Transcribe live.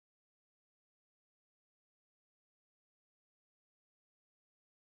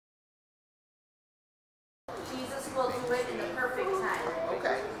Jesus will do it in the perfect time.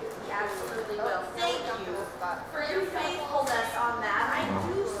 Okay. He absolutely will. Thank you for your faithfulness on that. I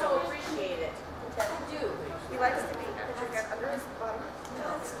do so appreciate it. I do. He likes to be pictured under his bottom.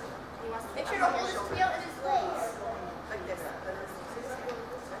 Make sure to hold his tail and his legs. Like this.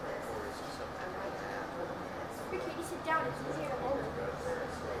 Katie, sit down. It's easier to hold.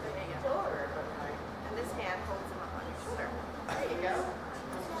 And this hand holds him up on your shoulder. There you go.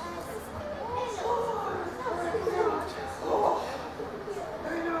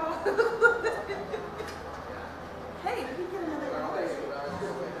 Hey, we can get another holiday.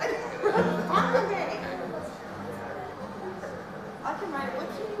 I can write what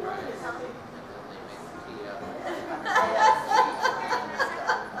you want to tell me.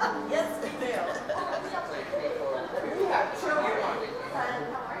 Yes, we do. We have children.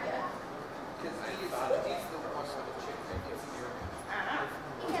 How are you? Because he's the one with the chick that gives you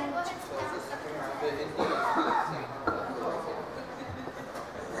Yeah, go ahead. the Indian.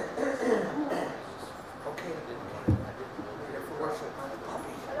 Okay, here for worship.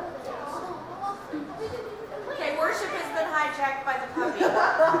 Okay, worship has been hijacked by the puppy.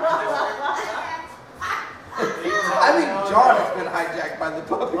 I think John has been hijacked by the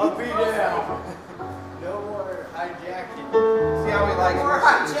puppy. Puppy down. No more hijacking. See how he likes More worship?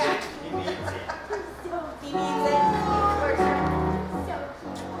 hijack. He needs it. He needs it.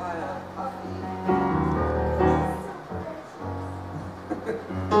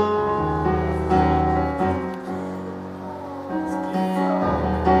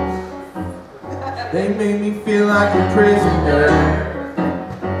 They made me feel like a prisoner.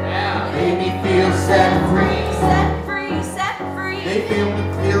 Yeah. Made me feel set free. Set free, set free. They made me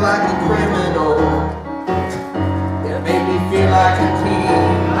feel like a criminal. They made me feel like a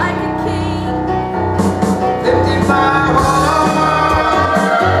king. Like a king. Lifted my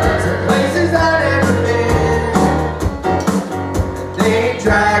heart to places I'd never been. They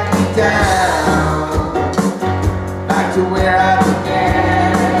dragged me down back to where I began.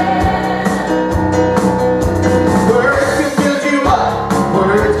 Words can build you up,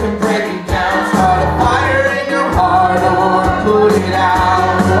 words can break you down. Start a fire in your heart or put it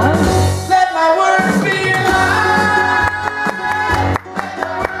out. Let my words be your light.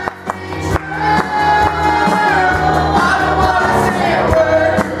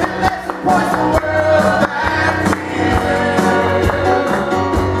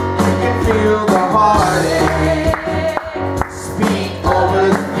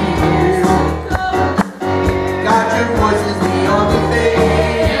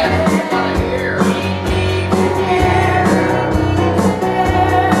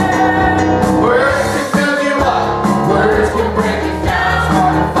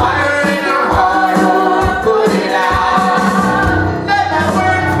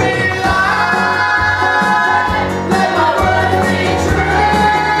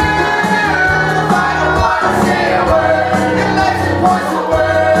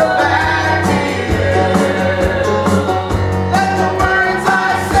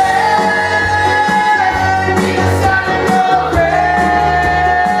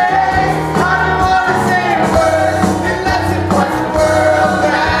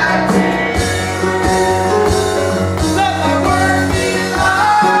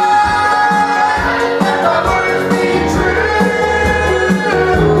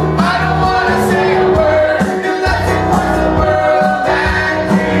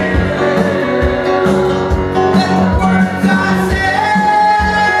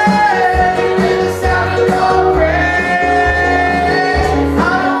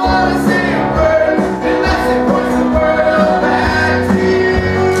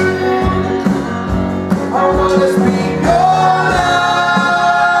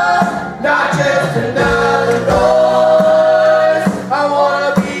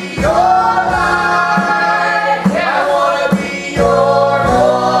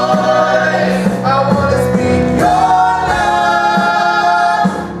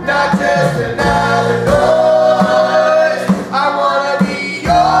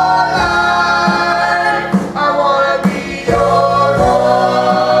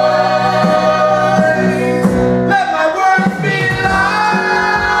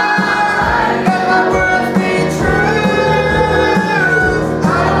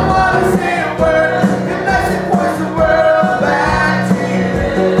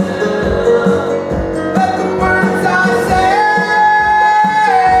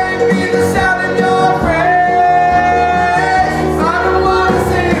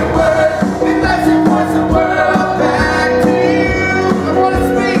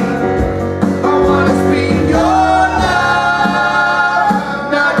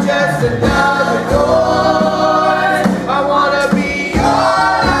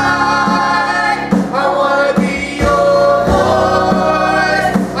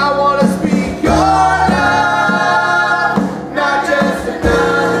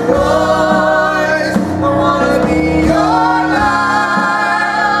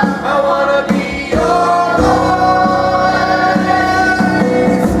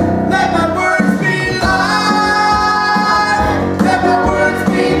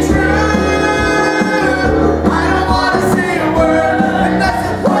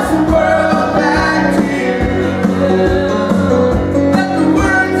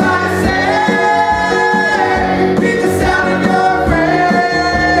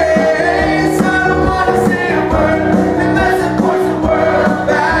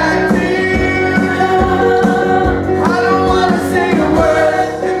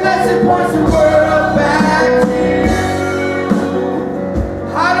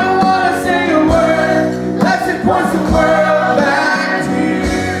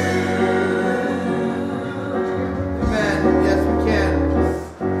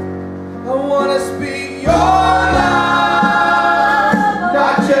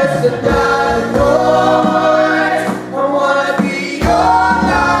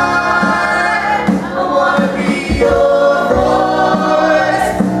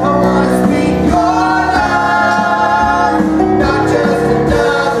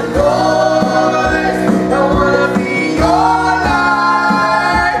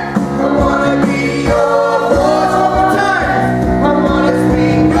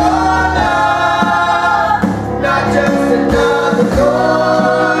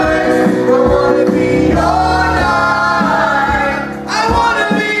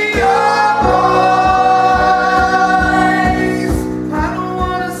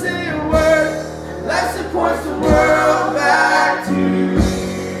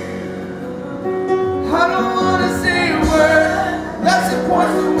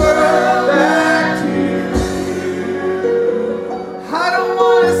 I don't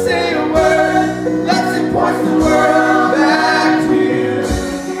want to say a word. Let's point the world back to you.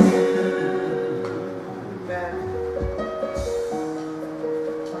 Amen.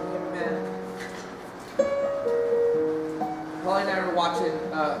 Amen. Holly and I were watching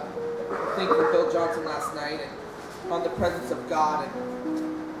Think with Bill Johnson last night and on the presence of God,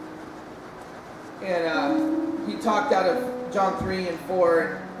 and he talked out of John 3 and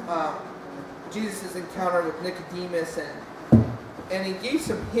 4 and Jesus' encounter with Nicodemus, and he gave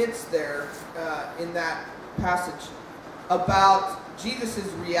some hints there in that passage about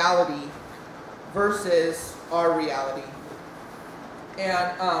Jesus' reality versus our reality,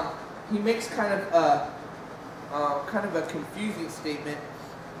 and he makes kind of a confusing statement,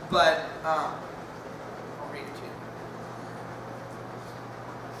 but I'll read it to you.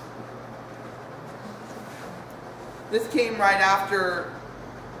 This came right after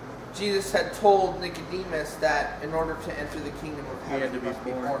Jesus had told Nicodemus that in order to enter the kingdom of heaven, you must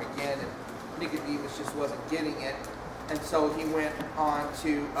be born again, and Nicodemus just wasn't getting it, and so he went on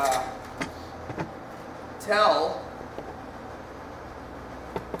to tell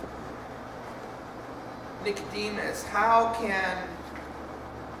Nicodemus, how can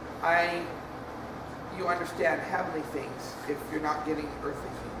you understand heavenly things if you're not getting earthly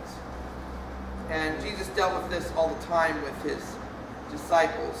things? And Jesus dealt with this all the time with his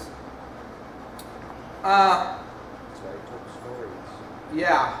disciples. That's why he told stories.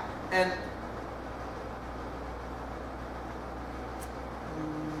 Yeah, and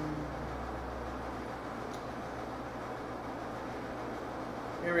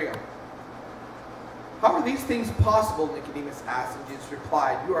here we go. How are these things possible? Nicodemus asked, and Jesus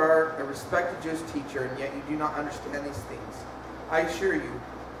replied, you are a respected Jewish teacher, and yet you do not understand these things. I assure you,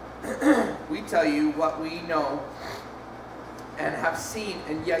 we tell you what we know and have seen,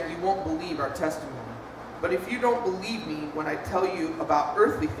 and yet you won't believe our testimony. But if you don't believe me when I tell you about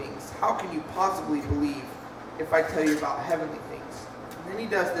earthly things, how can you possibly believe if I tell you about heavenly things? And then he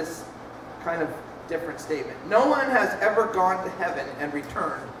does this kind of different statement. No one has ever gone to heaven and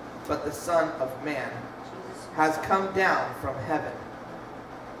returned, but the Son of Man has come down from heaven.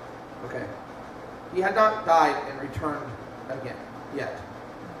 Okay. He had not died and returned again yet.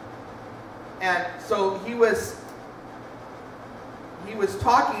 And so he was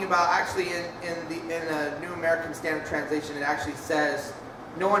talking about, actually in a New American Standard Translation, it actually says,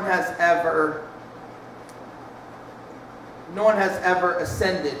 no one has ever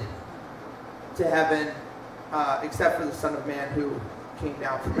ascended to heaven except for the Son of Man who came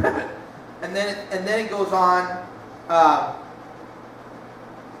down from heaven. And then it goes on.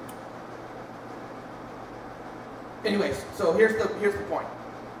 Anyways, so here's the point.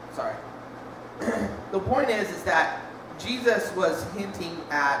 Sorry. The point is that Jesus was hinting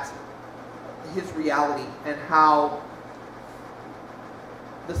at his reality and how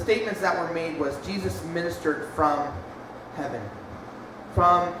the statements that were made was Jesus ministered from heaven,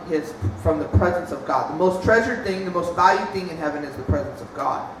 from the presence of God. The most treasured thing, the most valued thing in heaven is the presence of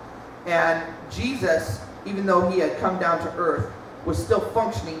God. And Jesus, even though he had come down to earth, was still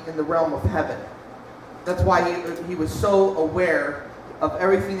functioning in the realm of heaven. That's why he was so aware of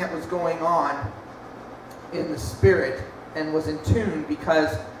everything that was going on in the spirit and was in tune,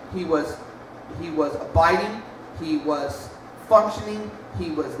 because he was abiding, he was functioning,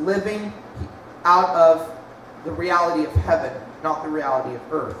 he was living out of the reality of heaven, not the reality of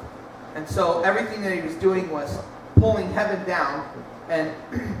earth. And so everything that he was doing was pulling heaven down, and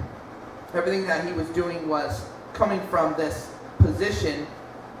everything that he was doing was coming from this position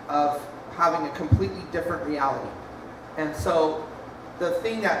of having a completely different reality. And so the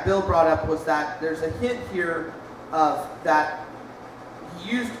thing that Bill brought up was that there's a hint here of that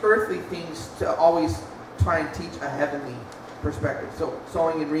he used earthly things to always try and teach a heavenly perspective. So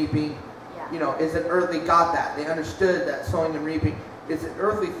sowing and reaping, you know, is it earthly? Got that. They understood that sowing and reaping is an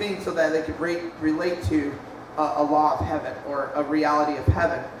earthly thing so that they could relate to a law of heaven or a reality of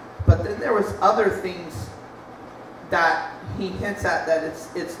heaven. But then there was other things that he hints at, that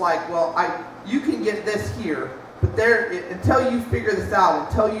it's like, well, you can get this here, but until you figure this out,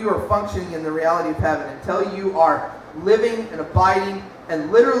 until you are functioning in the reality of heaven, until you are living and abiding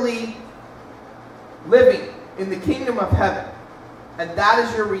and literally living in the kingdom of heaven, and that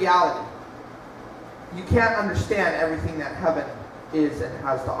is your reality, you can't understand everything that heaven is and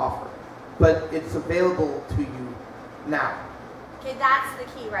has to offer. But it's available to you now. Okay, that's the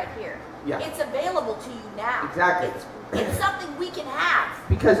key right here. Yeah. It's available to you now. Exactly. It's something we can have.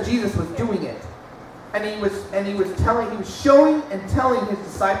 Because Jesus was doing it. And he was showing and telling his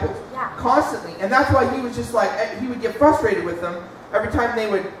disciples constantly. And that's why he was just like, he would get frustrated with them every time they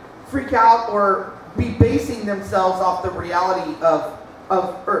would freak out or be basing themselves off the reality of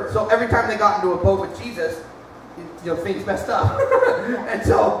earth. So every time they got into a boat with Jesus, things messed up. And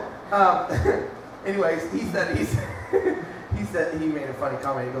so, anyways, he made a funny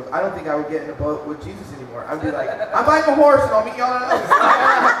comment. He goes, I don't think I would get in a boat with Jesus anymore. I'd be like, I'm buying a horse and I'll meet you on another.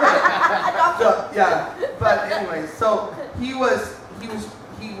 So, yeah. But anyways, so he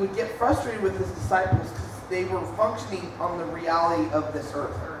would get frustrated with his disciples because they were functioning on the reality of this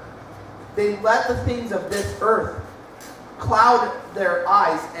earth. They let the things of this earth cloud their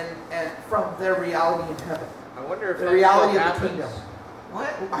eyes and from their reality in heaven. I wonder if the that reality still of the happens. kingdom.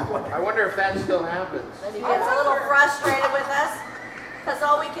 What? I wonder if that still happens. That he gets a little frustrated with us because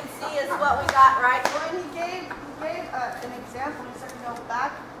all we can see is what we got, right? When he gave an example, he said,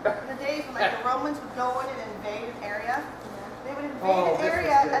 back in the days when the Romans would go in and invade an area, they would invade an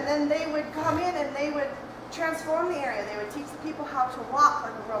area and then they would come in and they would transform the area. They would teach the people how to walk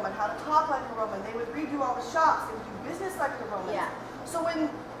like a Roman, how to talk like a Roman. They would redo all the shops. They would do business like the Romans. Yeah. So when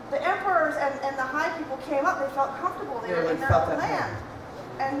the emperors and the high people came up, they felt comfortable. They were in their own land.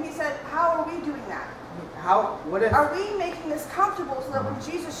 And he said, how are we doing that? What if? Are we making this comfortable so that when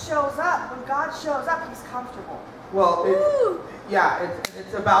Jesus shows up, when God shows up, he's comfortable? Well,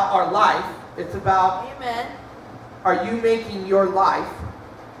 it's about our life. It's about, Amen. Are you making your life,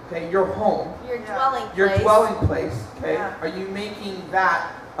 okay, your home, Your dwelling place. your dwelling place, okay? Yeah. Are you making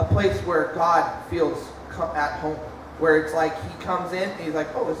that a place where God feels at home? Where it's like he comes in and he's like,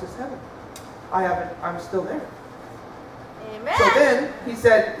 oh, this is heaven. I'm still there. Amen.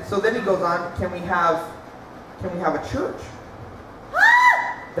 So then he goes on, can we have a church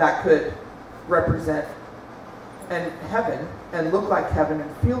that could represent heaven and look like heaven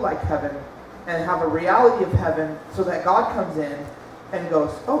and feel like heaven and have a reality of heaven so that God comes in and goes,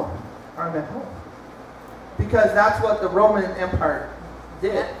 oh, I'm at home. Because that's what the Roman Empire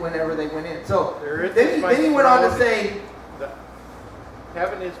did whenever they went in. So then he went on to say,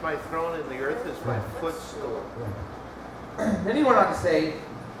 heaven is my throne and the earth is my footstool. Then he went on to say,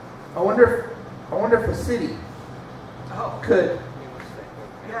 I wonder if a city could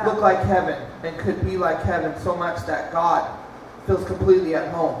look like heaven and could be like heaven so much that God feels completely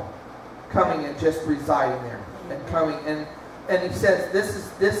at home, coming and just residing there and coming and he says this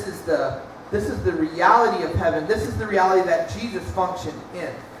is the reality of heaven. This is the reality that Jesus functioned in.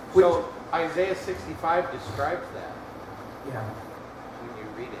 So Isaiah 65 describes that. Yeah. When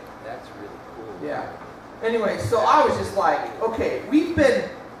you read it, that's really cool. Yeah. Anyway, so I was just like, okay,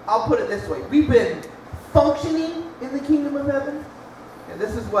 I'll put it this way, we've been functioning in the kingdom of heaven. And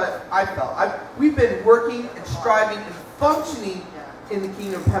this is what I felt. We've been working and striving and functioning in the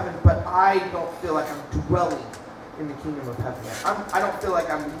kingdom of heaven, but I don't feel like I'm dwelling in the kingdom of heaven yet. I don't feel like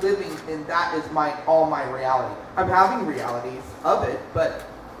I'm living and that is all my reality. I'm having realities of it, but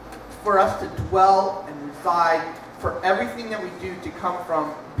for us to dwell and reside, for everything that we do to come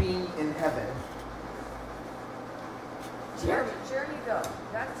from being in heaven. Sure you go.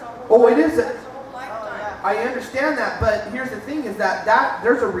 That's all. Oh, it is. That's a whole lifetime. I understand that, but here's the thing: is that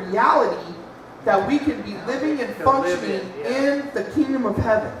there's a reality that we can be living and functioning in the kingdom of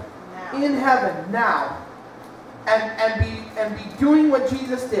heaven, in heaven now, and be doing what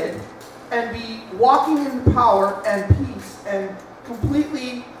Jesus did, and be walking in power and peace and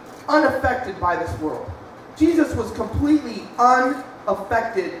completely unaffected by this world. Jesus was completely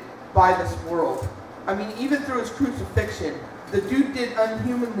unaffected by this world. I mean, even through his crucifixion, the dude did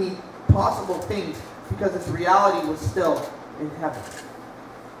unhumanly possible things because his reality was still in heaven.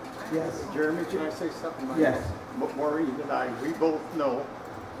 Yes. Jeremy, can I say something? Yes. Maureen and I, we both know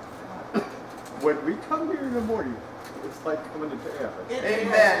when we come here in the morning, it's like coming into heaven.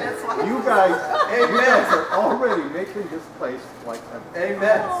 Amen. You guys are already making this place like heaven.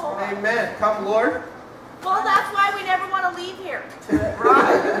 Amen. Amen. Come, Lord. Well, that's why we never want to leave here.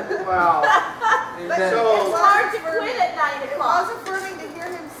 Right. Wow. Amen. It's hard to quit at 9 It o'clock. was affirming to hear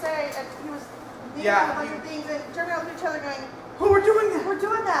him say, and he was naming Yeah. a bunch of things and turning out to each other going, Who are doing that? we're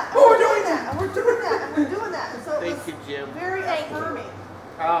doing that, Oh, and we're we're doing doing that, and we're doing that, and we're doing that. And so it Thank was you, Jim. very Thank you. affirming.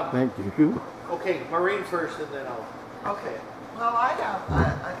 Thank you. Okay, Maureen first, and then I'll. Okay, well, I have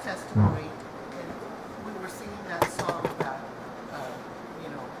a testimony, and we were singing that song about,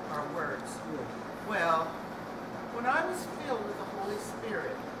 our words. Well, when I was filled with the Holy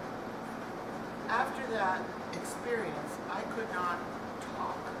Spirit, after that experience, I could not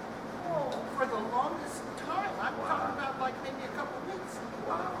talk. For the longest time, I'm talking about like maybe a couple weeks,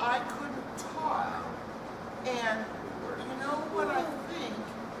 I couldn't talk. And you know what I think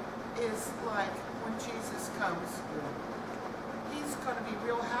is like when Jesus comes, he's going to be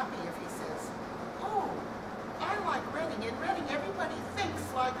real happy if he says, oh, I like Reading. In Reading, everybody thinks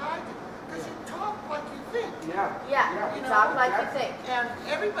like I do. because you talk like you think. Yeah. Yeah, You you know, talk like you exactly. think. And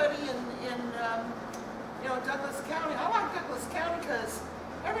everybody in Douglas County, I like Douglas County because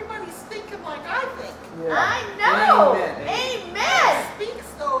everybody's thinking like I think. Yeah. I know. Amen. Amen. Speaks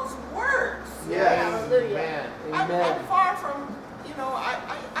those words. Yes. Hallelujah. Amen. I'm far from, I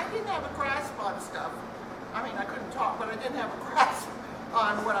didn't have a grasp on stuff. I mean, I couldn't talk, but I didn't have a grasp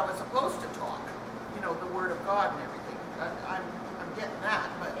on what I was supposed to talk. The Word of God and everything. I'm getting that,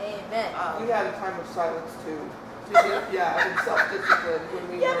 but. Amen. We had a time of silence too. Yeah, and self-discipline when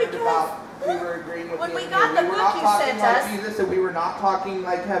we Yeah, learned because about, we were agreeing with when the we enemy. got the We were book not you talking sent like us- Jesus, and we were not talking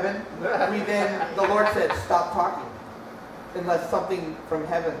like heaven. The Lord said, stop talking, unless something from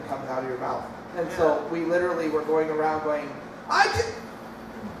heaven comes out of your mouth. And so we literally were going around going, I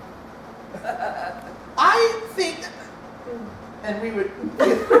think, and we were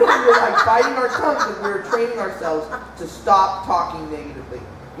like biting our tongues because we were training ourselves to stop talking negatively.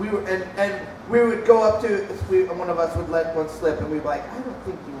 We were, and we would go up to, one of us would let one slip, and we'd be like, I don't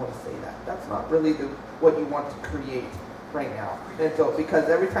think you want to say that. That's not really what you want to create right now. And so, because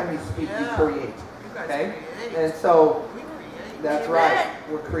every time you speak, you create. You guys Okay? create. And so, We create. that's Amen. right.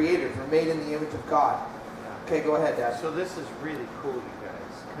 We're creators. We're made in the image of God. Okay, go ahead, Dad. So this is really cool, you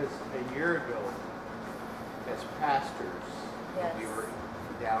guys, because a year ago, as pastors, Yes. we were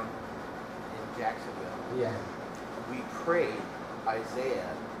down in Jacksonville. Yeah. We prayed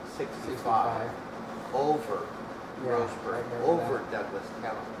Isaiah 65 over Yeah, Roseburg, I remember over Douglas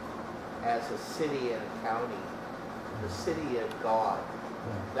County, as a city and a county, the city of God.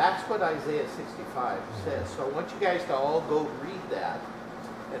 That's what Isaiah 65 says. So I want you guys to all go read that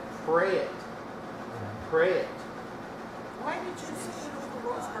and pray it. Pray it. Why did you say it over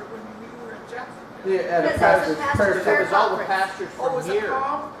Roseburg when we were in Jacksonville? Yeah, at a Because that's the pastor's pastor's It was all the conference. pastors Oh, from was it here.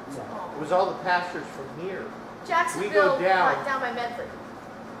 prom? It was all the pastors from here. Jacksonville, down. down by Medford,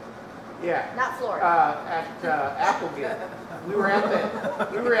 Yeah. not Florida. At Applegate. We were at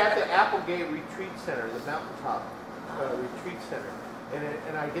the Applegate Retreat Center, the mountaintop retreat center,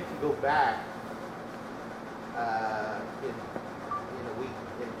 and I get to go back in a week,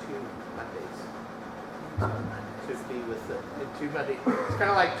 in 2 Mondays, to be with them in 2 Mondays. It's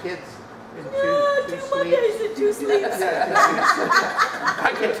kind of like kids in two sleeps. Mondays and 2 sleeps. I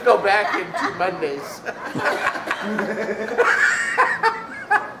get to go back in 2 Mondays.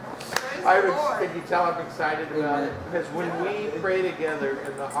 Can you tell I'm excited about it? Because when we pray together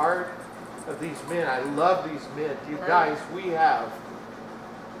in the heart of these men, I love these men. You guys, we have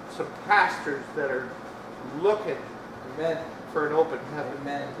some pastors that are looking Amen. for an open heaven.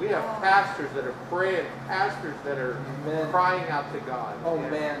 Amen. We have pastors that are praying, pastors that are Amen. crying out to God. Oh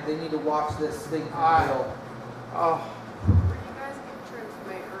And, man, they need to watch this thing I- real. Oh, Where do you guys get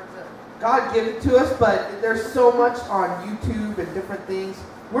translate, or is it? God gave it to us, but there's so much on YouTube and different things.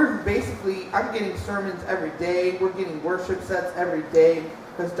 I'm getting sermons every day. We're getting worship sets every day.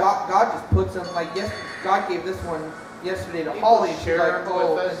 Because God just puts them, like, yes, God gave this one yesterday to People Holly. And she's share like, them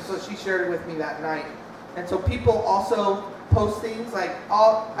oh, with us. and so she shared it with me that night. And so people also post things like,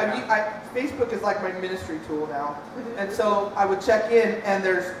 Facebook is like my ministry tool now. And so I would check in, and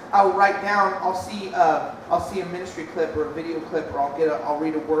I'll write down, I'll see a ministry clip or a video clip, or I'll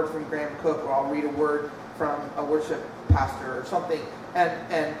read a word from Graham Cook, or I'll read a word from a worship pastor or something,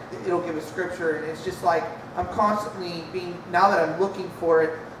 and it'll give a scripture, and it's just like I'm constantly now that I'm looking for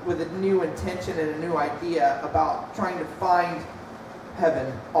it with a new intention and a new idea about trying to find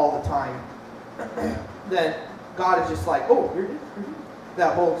heaven all the time, then God is just like, oh, here it is.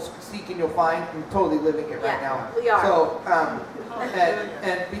 That whole seek and you'll find, I'm totally living it right now. We are. So,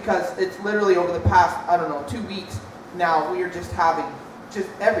 and because it's literally over the past, 2 weeks now, we are just having,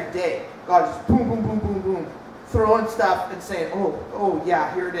 every day, God is just boom, boom, boom, boom, boom, throwing stuff and saying, oh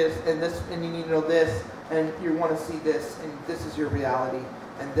yeah, here it is, and you need to know this, and you want to see this, and this is your reality,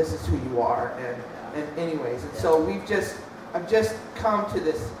 and this is who you are, and anyways, and so I've just come to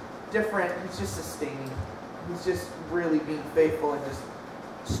this different, he's just sustaining, he's just really being faithful and just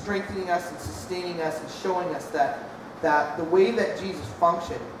strengthening us and sustaining us and showing us that the way that Jesus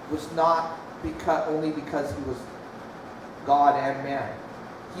functioned was not only because he was God and man.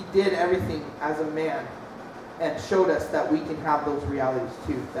 He did everything as a man and showed us that we can have those realities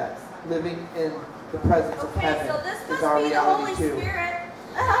too, that living in the presence of Okay, heaven so this is our must be the Holy reality too. Spirit,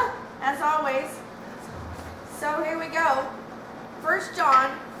 as always. So here we go. 1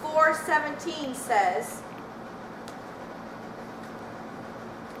 John 4:17 says,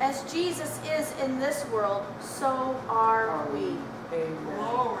 as Jesus is in this world, so are we. Amen.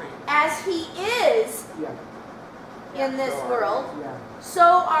 Glory. As he is Yeah. in this world, Yeah. so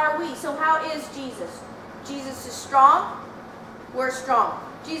are we. So how is Jesus? Jesus is strong. We're strong.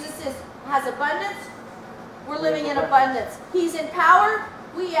 Jesus is has abundance, we're living in abundance. He's in power,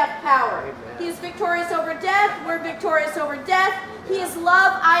 we have power. Amen. He is victorious over death, we're victorious over death. He is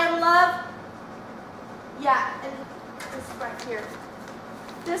love, I am love. Yeah, and this right here.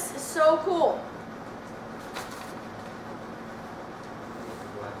 This is so cool.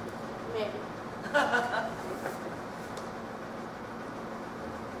 Maybe.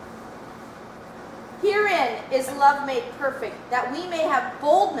 Herein is love made perfect, that we may have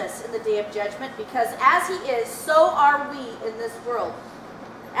boldness in the day of judgment, because as he is, so are we in this world.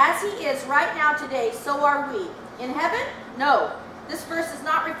 As he is right now today, so are we. In heaven? No. This verse is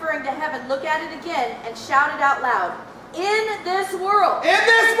not referring to heaven. Look at it again and shout it out loud. In this world. In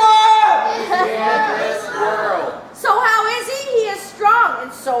this world! In this world. So how is he? He is strong,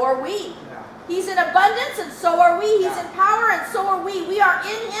 and so are we. He's in abundance, and so are we. He's in power, and so are we. We are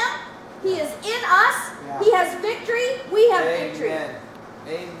in him. He is in us. He has victory. We have victory.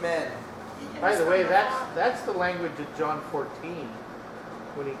 Amen. By the way, that's the language of John 14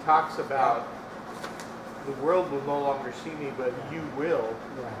 when he talks about the world will no longer see me, but you will,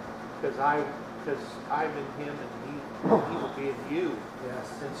 because I'm in him and he will be in you. Yes.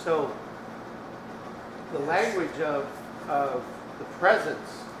 And so the language of the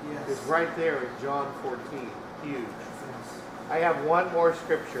presence is right there in John 14. Huge. I have one more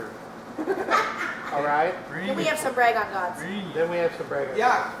scripture. All right? Then we have some brag on God's. Then we have some brag on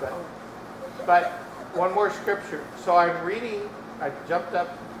Yeah. God. But one more scripture. So I'm reading, I jumped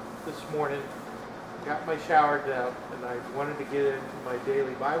up this morning, got my shower down, and I wanted to get into my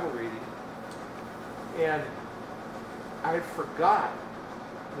daily Bible reading. And I forgot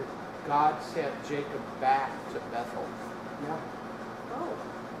that God sent Jacob back to Bethel. Yeah. Oh.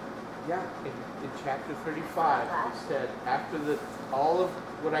 Yeah. In chapter 35, he said, after all of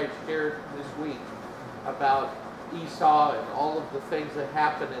what I shared this week about Esau and all of the things that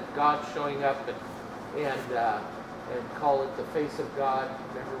happened and God showing up and call it the face of God.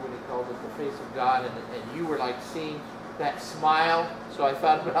 Remember when he called it the face of God, and you were like seeing that smile? So I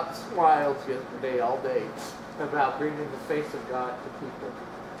thought about smiles yesterday all day, about bringing the face of God to people.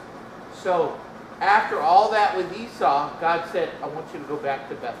 So after all that with Esau, God said, I want you to go back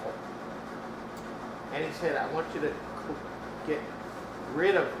to Bethel. And he said, I want you to get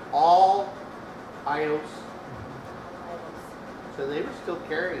rid of all idols. So they were still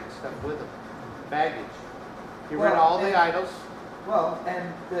carrying stuff with them, baggage. Get rid of all the idols. Well,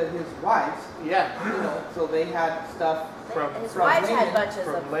 and his wives, Yeah. So they had stuff His from wives had Laban, bunches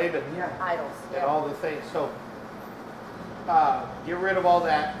From of Laban idols. and all the things. So get rid of all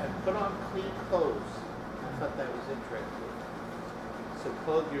that and put on clean clothes. I thought that was interesting. So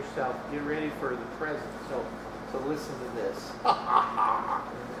clothe yourself. Get ready for the present. So listen to this. I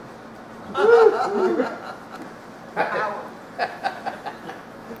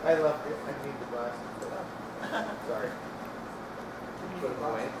love it. I need the glasses. Sorry. Put them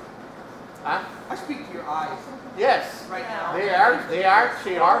away. Huh? I speak to your eyes Yes. right now. They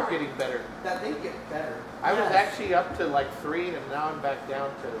actually are getting better. That they get better. I was actually up to like 3, and now I'm back down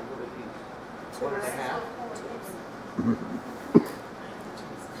to what are these? 1.5.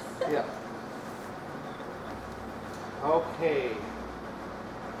 Yeah. Okay.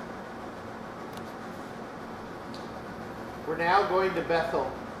 We're now going to Bethel,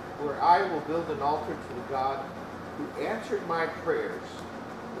 where I will build an altar to the God who answered my prayers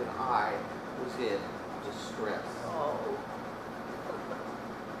when I was in distress. Oh.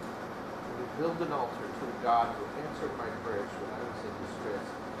 We build an altar to the God who answered my prayers when I was in distress.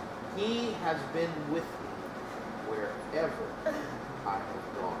 He has been with me wherever I have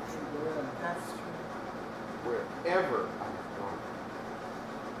gone. That's true. Wherever I have gone.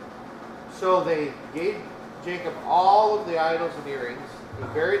 So they gave Jacob all of the idols and earrings. He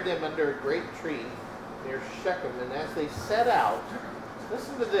buried them under a great tree near Shechem. And as they set out,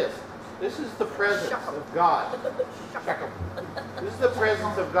 listen to this. This is the presence of God. Shechem. This is the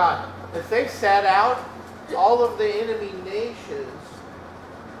presence of God. As they sat out, all of the enemy nations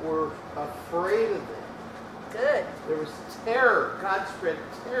were afraid of them. Good. There was terror. God spread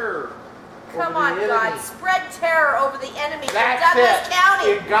terror. Come over on, the God. enemy. Spread terror over the enemy in That's Douglas it.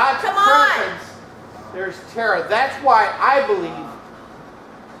 County. In God's Come on. presence, there's terror. That's why I believe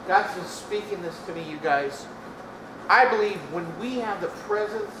God's been speaking this to me, you guys. I believe when we have the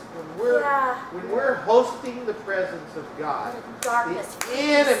presence, when we're hosting the presence of God, Darkness the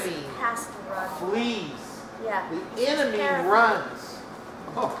enemy has to run. flees. Yeah. The enemy Terrifying. runs.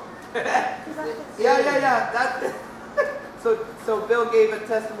 Oh. Yeah. That. So Bill gave a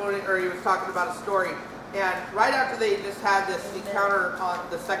testimony, or he was talking about a story, and right after they just had this encounter, on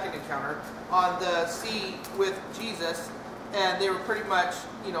the second encounter on the sea with Jesus, and they were pretty much,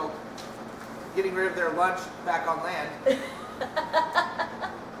 getting rid of their lunch back on land.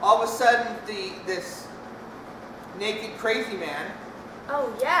 All of a sudden, this naked crazy man.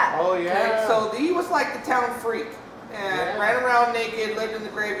 Oh yeah. Oh Okay, yeah. so he was like the town freak, and ran around naked, lived in the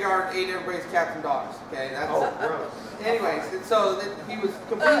graveyard, ate everybody's cats and dogs. Okay, that's. Oh, gross. Anyways, and so he was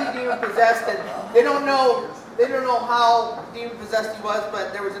completely demon possessed, and they don't know how demon possessed he was,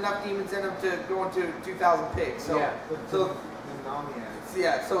 but there was enough demons in him to go into 2,000 pigs. So, Yeah. so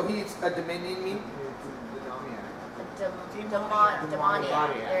yeah, so he's a dominion mean. Demoniac.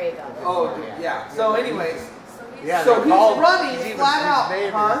 There you go. Oh, yeah. So, anyways, Yeah, so they're he's called- running he's even- flat his out,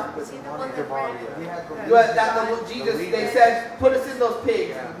 name huh? Is he the one that ran? But Jesus, they said, put us in those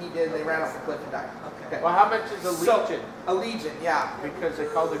pigs, and he did. And they ran off the cliff and died. Okay. Well, how much is a So- legion? A legion, yeah, Because they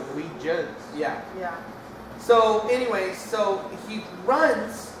call them legions. yeah. Yeah. So, anyways, so he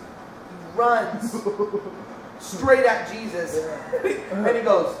runs straight at Jesus, and he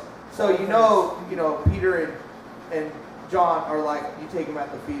goes, so you know, Peter and John are like, you take him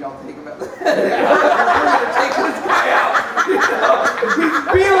at the feet, I'll take him at the head. We're gonna take this guy out. He's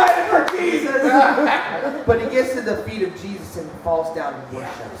beeline for Jesus. But he gets to the feet of Jesus and falls down and It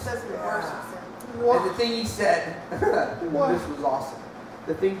worships. says the verse. And the thing he said, this was awesome.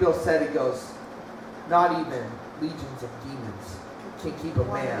 The thing Bill said, he goes, not even legions of demons can keep a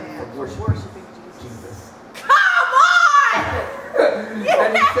man from worshiping Jesus. Come on!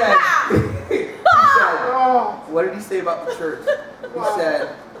 And he said, what did he say about the church? He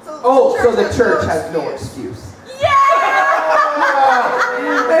said, so the church has no excuse.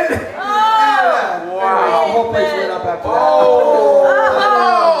 Oh! Wow. The whole place lit up after that.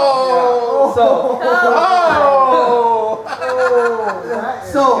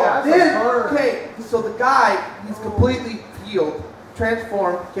 So then, okay, so the guy, he's completely healed,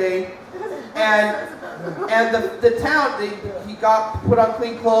 transformed, okay, and the town, he got put on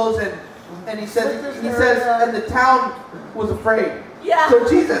clean clothes, and he says, and the town was afraid. Yeah. So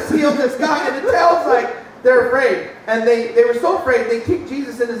Jesus healed this guy, and the town's like, they're afraid. And they were so afraid, they kicked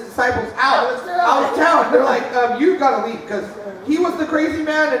Jesus and his disciples out of town. They're like, you've got to leave, because he was the crazy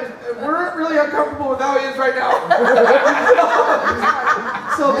man, and we're really uncomfortable with how he is right now.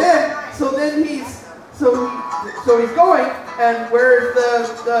 so he's going, and where's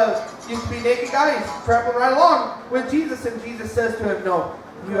the used to be naked guy? He's traveling right along with Jesus, and Jesus says to him, no,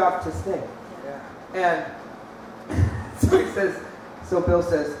 you have to stay. And so he says, so Bill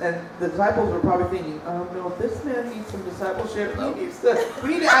says, and the disciples were probably thinking, no, this man needs some discipleship. We need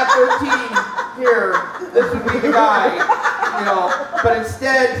to add 13 here. This would be the guy, But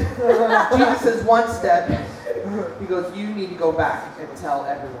instead, Jesus says one step. He goes, you need to go back and tell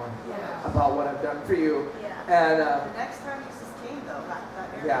everyone about what I've done for you. And The next time Jesus came, though, that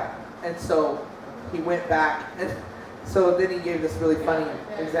area. yeah, and so he went back, and so then he gave this really funny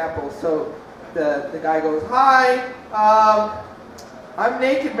example. So the guy goes, hi, I'm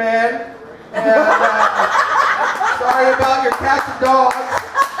naked, man, and sorry about your cats and dogs,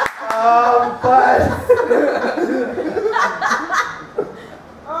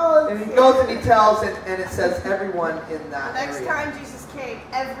 and he goes and he tells, and it says everyone in that The next area. time Jesus came,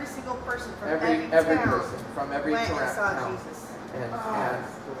 every single person from Every town person from every went and saw town Jesus.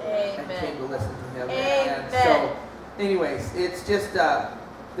 and came to listen to him. Amen. And so, anyways, it's just the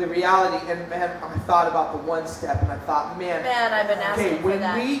reality. And man, I thought about the one step, and I thought, man, I've been asking for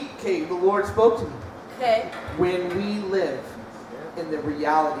that. the Lord spoke to me. Okay. When we live in the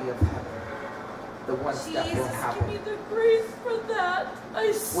reality of heaven, the one step will happen. give me the grace for that. I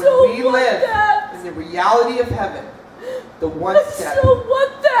When so we want live that. in the reality of heaven, the one I step. so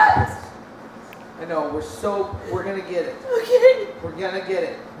want that. I know we're gonna get it. Okay. We're gonna get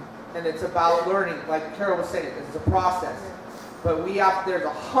it, and it's about learning. Like Carol was saying, it's a process. But there's a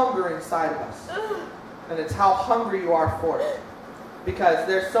hunger inside of us, and it's how hungry you are for it. Because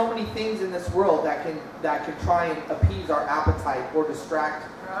there's so many things in this world that can try and appease our appetite or distract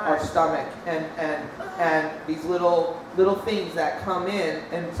our stomach, and these little things that come in,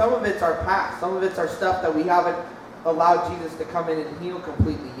 and some of it's our past, some of it's our stuff that we haven't allowed Jesus to come in and heal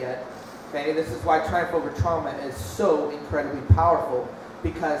completely yet. Okay, this is why Triumph Over Trauma is so incredibly powerful,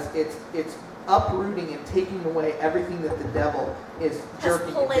 because it's uprooting and taking away everything that the devil is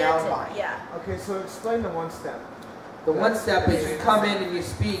jerking you down by. Yeah. Okay, so explain the one step. The one step is you come in and you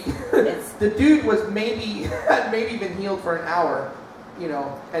speak. The dude had maybe been healed for an hour,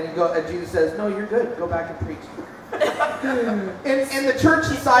 and Jesus says, "No, you're good. Go back and preach." In the church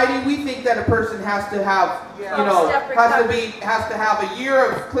society, we think that a person has to have, has to have a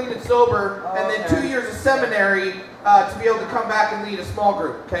year of clean and sober, and then 2 years of seminary to be able to come back and lead a small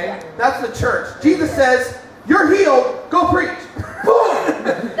group. Okay, that's the church. Jesus says, "You're healed. Go preach." Boom.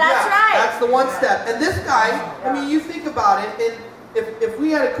 That's right. That's the one step. And this guy, I mean, you think about it, and if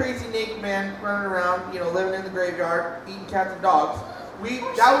we had a crazy naked man running around, you know, living in the graveyard, eating cats and dogs,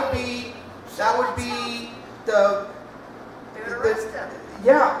 that would be the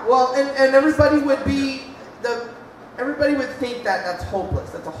yeah. Well, and everybody would think that that's hopeless.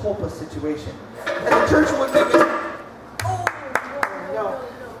 That's a hopeless situation, and the church would make it.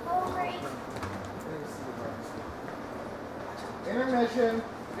 Intermission.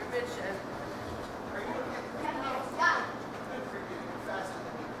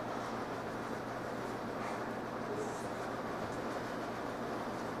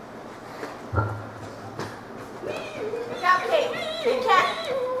 Cupcake. Big cat.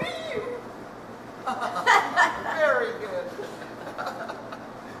 Very good.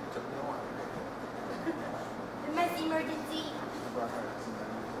 Domestic emergency.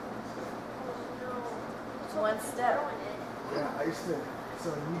 One step. Yeah, I used to,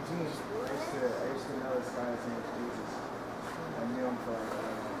 so in Eugene, I used to know this guy, his name was Jesus. I knew him for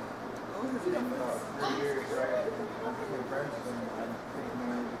about 3 years, right? I became friends with him, I think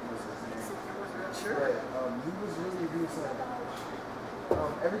mainly because of his name. Sure. But he was like,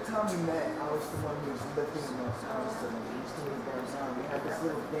 every time we met, I was the one who was lifting the most constantly. We used to move downtown. We had this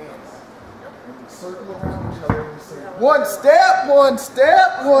little dance. And we'd circle around each other and we'd say, one step, one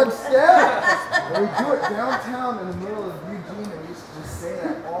step, one step. And we'd do it downtown in the middle of Eugene, and we used to just say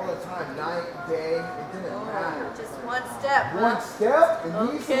that all the time, night, day, it didn't matter. Just one step. One step, and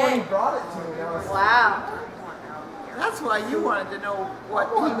he's the one who brought it to me. And I was Wow. That's why you wanted to know what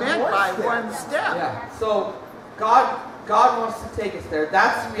he meant by one step. Yeah. So God wants to take us there.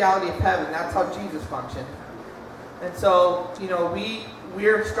 That's the reality of heaven. That's how Jesus functioned. And so, you know,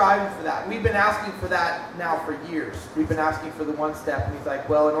 we're striving for that. We've been asking for that now for years. We've been asking for the one step, and he's like,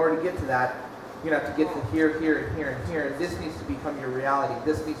 well, in order to get to that, you're going to have to get to here, here, and here, and here. And this needs to become your reality.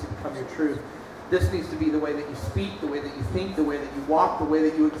 This needs to become your truth. This needs to be the way that you speak, the way that you think, the way that you walk, the way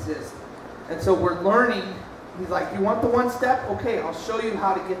that you exist. And so we're learning. He's like, you want the one step? Okay, I'll show you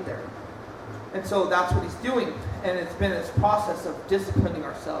how to get there. And so that's what he's doing. And it's been this process of disciplining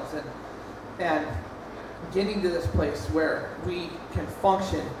ourselves and getting to this place where we can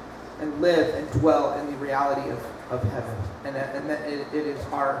function and live and dwell in the reality of heaven. And that it is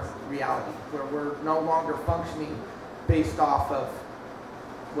our reality, where we're no longer functioning based off of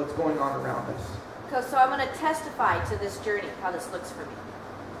what's going on around us. So I'm going to testify to this journey, how this looks for me.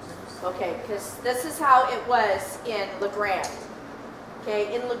 Okay, because this is how it was in LeGrand.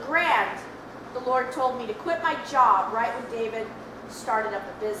 Okay, in LeGrand, the Lord told me to quit my job right when David started up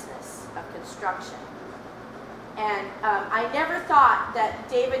a business of construction. And I never thought that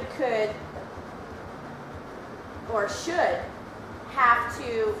David could or should have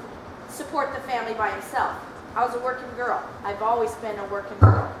to support the family by himself. I was a working girl. I've always been a working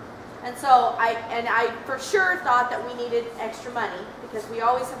girl. And so I for sure thought that we needed extra money because we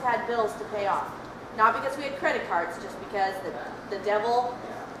always have had bills to pay off. Not because we had credit cards, just because the devil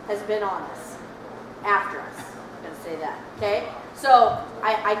has been on us, after us. I'm going to say that, okay? So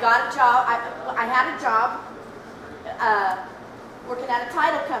I got a job. I had a job working at a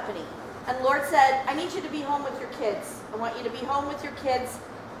title company. And the Lord said, I need you to be home with your kids. I want you to be home with your kids,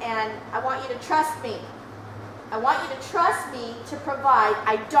 and I want you to trust me. I want you to trust me to provide.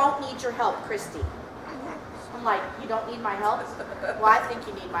 I don't need your help, Christy. I'm like, you don't need my help? Well, I think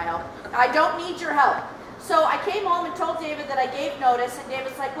you need my help. I don't need your help. So I came home and told David that I gave notice, and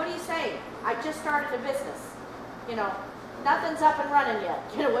David's like, what are you saying? I just started a business. You know, nothing's up and running yet.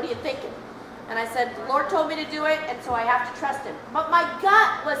 You know, what are you thinking? And I said, the Lord told me to do it, and so I have to trust him. But my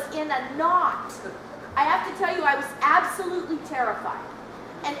gut was in a knot. I have to tell you, I was absolutely terrified.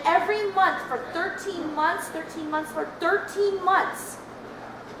 And every month for 13 months,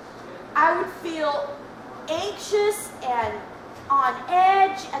 I would feel anxious and on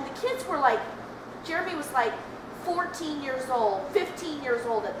edge. And the kids were like, Jeremy was like 14 years old, 15 years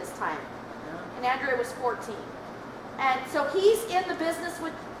old at this time. And Andrea was 14. And so he's in the business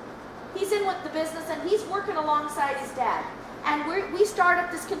with the business, and he's working alongside his dad. And we start up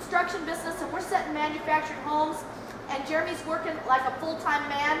this construction business, and we're setting manufactured homes. And Jeremy's working like a full-time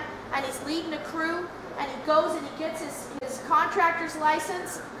man, and he's leading a crew, and he goes and he gets his contractor's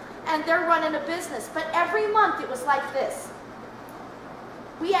license, and they're running a business. But every month it was like this.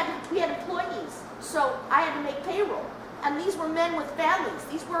 We had employees, so I had to make payroll. And these were men with families.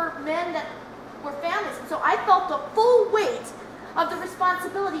 These were men that were families. And so I felt the full weight of the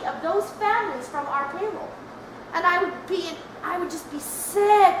responsibility of those families from our payroll. And I would just be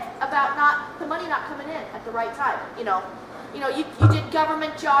sick about the money not coming in at the right time. You did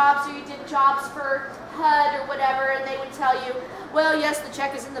government jobs, or you did jobs for HUD or whatever, and they would tell you, well, yes, the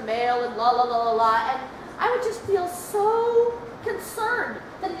check is in the mail and la la la la la. And I would just feel so concerned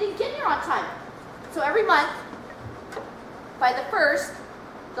that it didn't get here on time. So every month, by the 1st,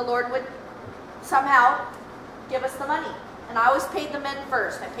 the Lord would somehow give us the money. And I always paid them in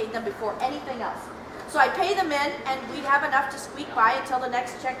first. I paid them before anything else. So I pay them in, and we'd have enough to squeak by until the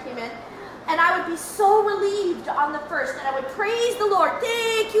next check came in. And I would be so relieved on the 1st, and I would praise the Lord.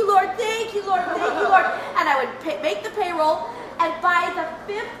 Thank you, Lord. Thank you, Lord. Thank you, Lord. And I would make the payroll, and by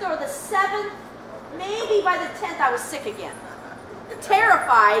the 5th or the 7th, maybe by the 10th, I was sick again.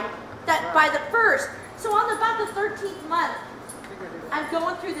 Terrified that by the 1st. So on about the 13th month, I'm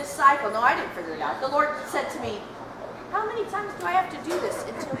going through this cycle. No, I didn't figure it out. The Lord said to me, how many times do I have to do this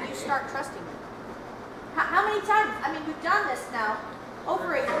until you start trusting me? How many times? I mean, we've done this now.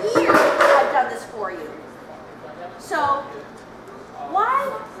 Over a year, I've done this for you. So, why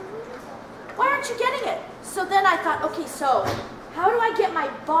aren't you getting it? So then I thought, okay, so how do I get my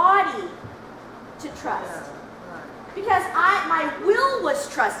body to trust? Because my will was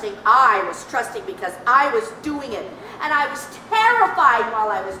trusting. I was trusting because I was doing it. And I was terrified while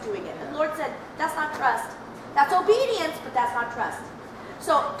I was doing it. And the Lord said, that's not trust. That's obedience, but that's not trust.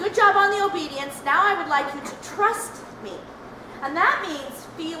 So, good job on the obedience. Now I would like you to trust me. And that means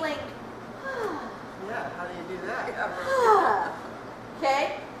feeling, Yeah, how do you do that?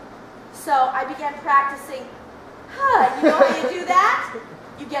 okay? So I began practicing, you know how you do that?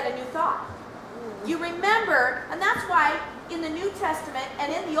 You get a new thought. You remember, and that's why in the New Testament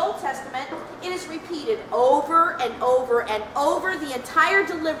and in the Old Testament, it is repeated over and over and over the entire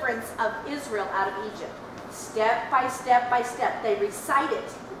deliverance of Israel out of Egypt. Step by step by step. They recite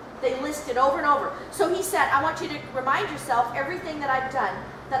it. They list it over and over. So he said, I want you to remind yourself everything that I've done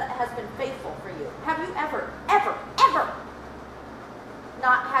that has been faithful for you. Have you ever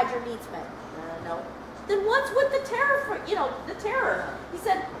not had your needs met? No. Then what's with the terror? The terror. He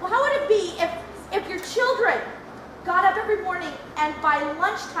said, well, how would it be if your children got up every morning and by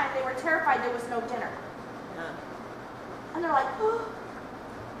lunchtime they were terrified there was no dinner? And they're like, oh,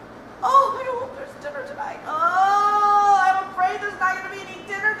 I don't hope there's dinner tonight. Oh, I'm afraid there's not going to be any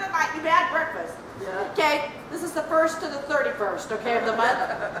dinner tonight. You've had breakfast. Yeah. Okay, this is the 1st to the 31st, okay, of the month.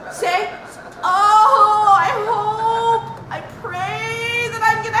 Say, oh, I hope, I pray that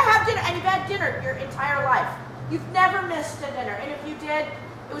I'm going to have dinner. And you've had dinner your entire life. You've never missed a dinner. And if you did,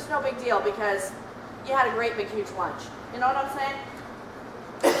 it was no big deal because you had a great big huge lunch. You know what I'm saying?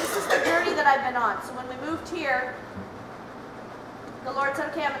 This is the journey that I've been on. So when we moved here, the Lord said,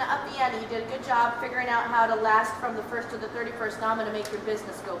 okay, I'm going to up the ante. You did a good job figuring out how to last from the 1st to the 31st. Now I'm going to make your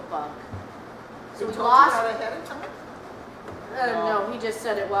business go bunk. So we lost. Ahead of time? No, he just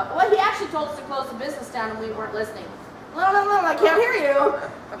said it well. Well, he actually told us to close the business down and we weren't listening. No, I can't hear you.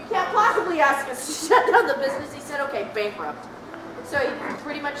 You can't possibly ask us to shut down the business. He said, okay, bankrupt. So he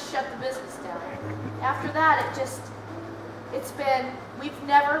pretty much shut the business down. After that, we've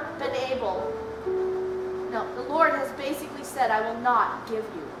never been able. No, the Lord has basically said, I will not give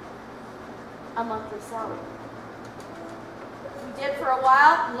you a monthly salary. We did for a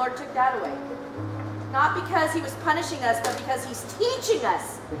while, and the Lord took that away. Not because he was punishing us, but because he's teaching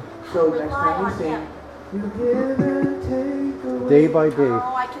us So to next rely time on you sing, him. you give and take away. Day by day.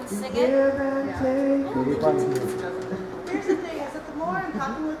 Oh, I can sing it. Give and take away. Here's the thing, is that the more I'm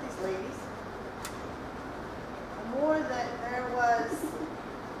talking with these ladies, the more that there was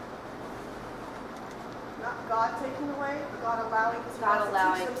not God taking away, but God allowing to God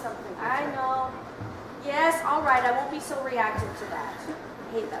allowing. teach them something. I know. Yes, all right, I won't be so reactive to that.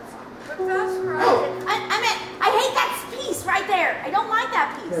 I hate that song. But that's right. Oh, I hate that piece right there. I don't like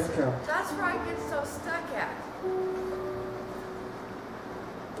that piece. Yes, Carol. That's where I get so stuck at.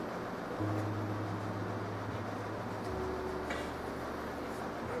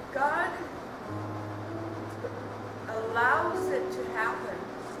 If God allows it to happen,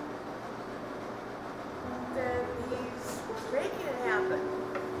 then He's making it happen.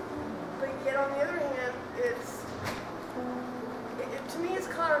 But yet, on the other hand, to me, it's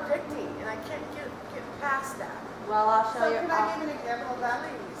contradicting, and I can't get past that. Well, I'll show So you. can I give an example of that?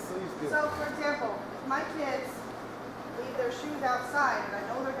 Please do. So for example, my kids leave their shoes outside and I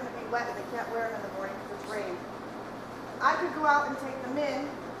know they're going to be wet and they can't wear them in the morning because it's rain. I could go out and take them in,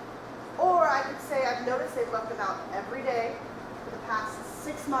 or I could say I've noticed they've left them out every day for the past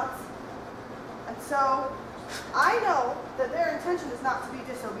 6 months. And so I know that their intention is not to be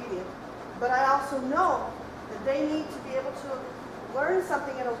disobedient, but I also know that they need to be able to learn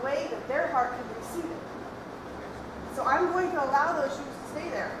something in a way that their heart can receive it. So I'm going to allow those shoes to stay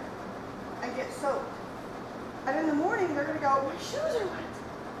there and get soaked. And in the morning, they're going to go, my shoes are wet.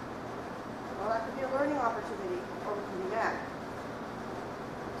 Well, that could be a learning opportunity, or we can be mad.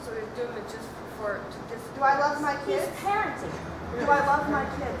 So you're doing it just to just. Do I love my He's kids? parenting. Do I love my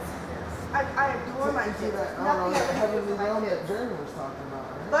kids? I adore my You see kids. that, I Nothing don't know, that I would heavenly do for my realm kids. that Jeremy was talking about,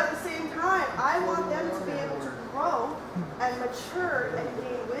 right? But at the same time, I want them to be able to grow and mature and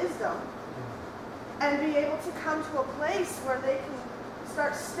gain wisdom and be able to come to a place where they can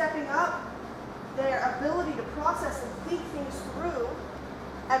start stepping up their ability to process and think things through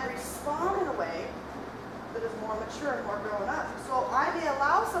and respond in a way that is more mature and more grown up. So I may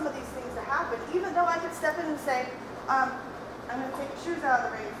allow some of these things to happen, even though I could step in and say, I'm going to take your shoes out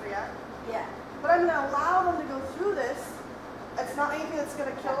of the rain for you. Yeah. But I'm going to allow them to go through this. It's not anything that's going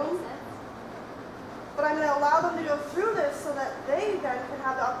to kill them. But I'm going to allow them to go through this so that they then can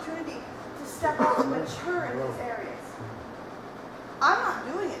have the opportunity to step up and mature in these areas. I'm not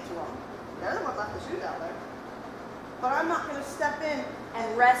doing it to them. They're the ones left the shoes out there. But I'm not going to step in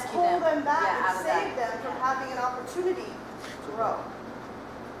And rescue pull them back Yeah, out and of save that. them from having an opportunity to grow.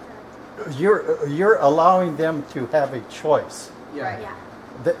 You're allowing them to have a choice. Yeah. Yeah.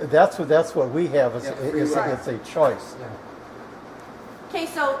 That's what we have. Yeah, free It's will. a choice. Yeah. Okay,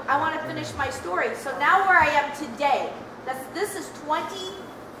 so I want to finish my story. So now where I am today, this is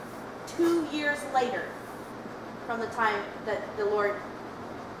 22 years later from the time that the Lord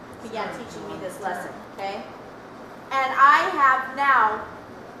began teaching me this lesson, okay? And I have now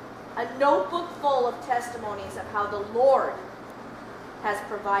a notebook full of testimonies of how the Lord has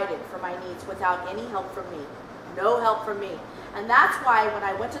provided for my needs without any help from me. No help from me. And that's why when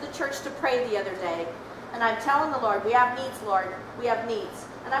I went to the church to pray the other day, and I'm telling the Lord, we have needs, Lord, we have needs.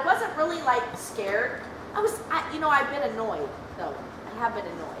 And I wasn't really like scared. I've been annoyed, though. I have been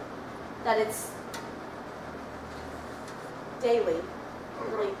annoyed that it's daily.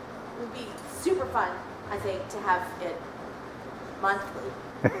 Really, it would be super fun, I think, to have it monthly.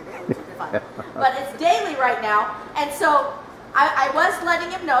 It would be fun. But it's daily right now. And so I was letting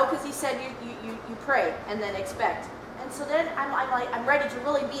him know because he said you pray and then expect. And so then I'm ready to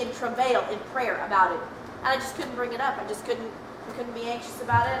really be in travail in prayer about it. And I just couldn't bring it up. I couldn't be anxious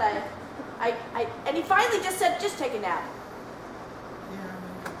about it. And he finally just said, just take a nap.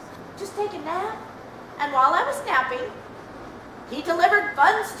 Just take a nap. And while I was napping, he delivered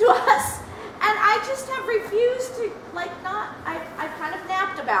funds to us. And I just have refused to, I kind of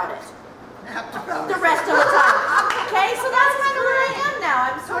napped about it. The rest of the time. Okay, so that's kind of where I am now.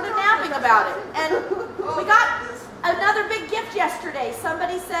 I'm sort of napping about it. And we got another big gift yesterday.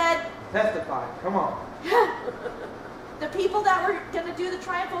 Somebody said, Testify. Come on. the people that were going to do the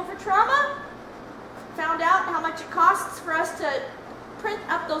Triumph Over Trauma found out how much it costs for us to print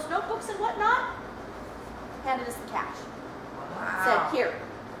up those notebooks and whatnot. Handed us the cash. Said,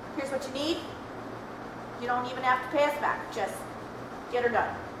 here's what you need. You don't even have to pay us back. Just get her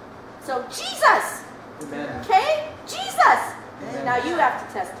done. So Jesus! Amen. Okay? Jesus! Amen. Now you have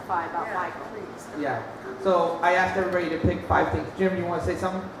to testify about Michael. Yeah. So I asked everybody to pick 5 things. Jim, you want to say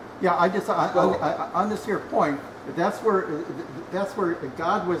something? Yeah, on this here point, that's where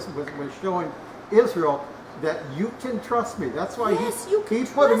God was showing Israel that you can trust me. That's why Yes, you can he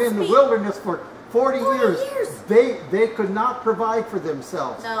put them trust in the me. wilderness for 40 years. years. They could not provide for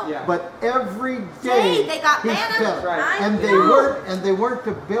themselves. No. Yeah. But every day They got he manna. fed. Right. I And know. they weren't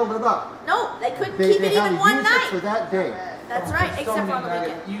to build it up. No, they couldn't They keep it had even to one use it for night. that day. That's right, So except for many on the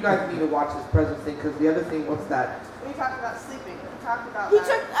nuggets. weekend. You guys need to watch this presence thing because the other thing, what's that? We talked about sleeping. We talked about He that.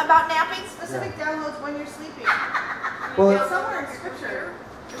 took about napping. Specific downloads when you're sleeping. Well, It's somewhere in scripture.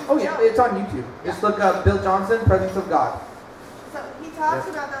 oh yeah, it's on YouTube. Just look up Bill Johnson, Presence of God. So he talks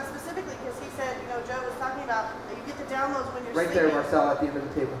about that specifically because he said, Joe was talking about that you get the downloads when you're Right sleeping. there, Marcel, at the end of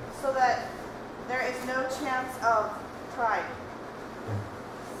the table. So that there is no chance of pride.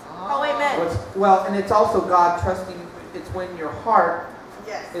 Oh, amen. Well, and it's also God trusting. It's when your heart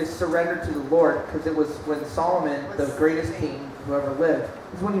Yes. is surrendered to the Lord, because it was when Solomon, the greatest king who ever lived,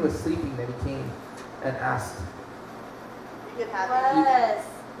 it was when he was sleeping that he came and asked You could have it. Was.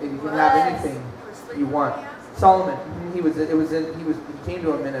 if you can have anything you want. Solomon, he came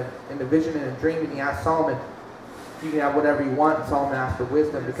to him in a vision and a dream, and he asked Solomon, you can have whatever you want. And Solomon asked for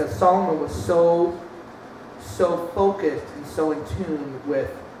wisdom, because Solomon was so focused and so in tune with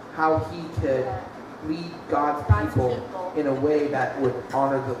how he could lead God's people in a way that would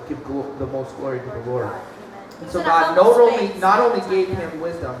give the most glory to the Lord. And so God not only gave him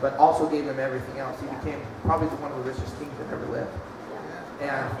wisdom, but also gave him everything else. He became probably one of the richest kings that ever lived.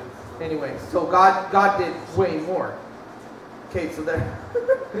 And anyway, so God did way more. Okay, so there.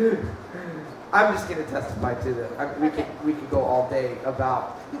 I'm just going to testify to that. We could go all day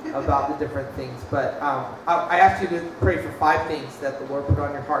about the different things, but I asked you to pray for 5 things that the Lord put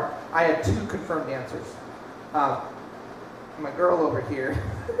on your heart. I had 2 confirmed answers. my girl over here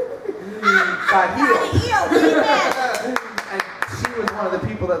got healed. And she was one of the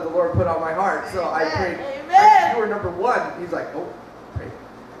people that the Lord put on my heart. So I prayed. Amen. You were number one. He's like, oh, pray.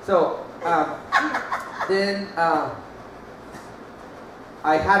 So then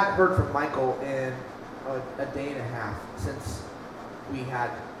I hadn't heard from Michael in a day and a half since we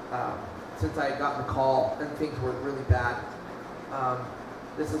had, since I had gotten the call and things were really bad.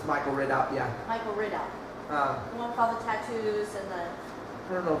 This is Michael Ridout, yeah. Michael Ridout. The one with all the tattoos and the...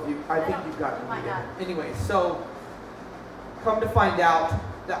 I don't know if you, I think you've got You might not. Anyway, so come to find out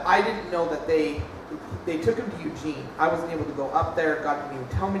that I didn't know that they took him to Eugene. I wasn't able to go up there. God didn't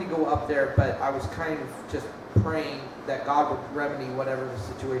even tell me to go up there, but I was kind of just praying that God would remedy whatever the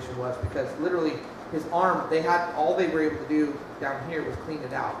situation was, because literally his arm, all they were able to do down here was clean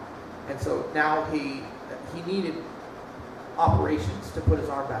it out. And so now he needed operations to put his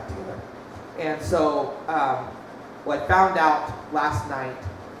arm back together. And so I found out last night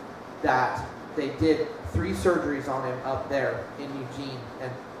that they did 3 surgeries on him up there in Eugene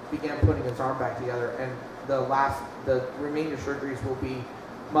and began putting his arm back together. And the remainder surgeries will be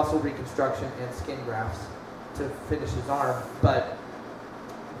muscle reconstruction and skin grafts to finish his arm. But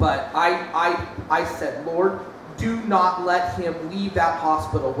I said, Lord, do not let him leave that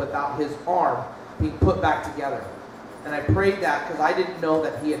hospital without his arm being put back together. And I prayed that because I didn't know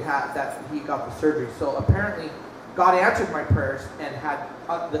that he got the surgery. So apparently God answered my prayers and had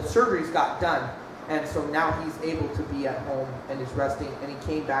the surgeries got done. And so now he's able to be at home and is resting, and he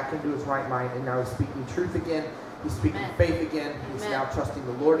came back into his right mind, and now he's speaking truth again. He's speaking faith again. He's now trusting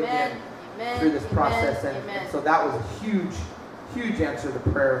the Lord again through this process. And so that was a huge, huge answer to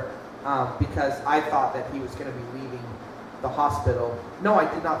prayer, because I thought that he was going to be leaving the hospital. No, I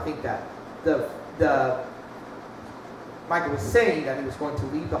did not think that. Michael was saying that he was going to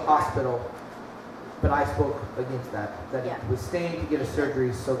leave the hospital, but I spoke against that he was staying to get a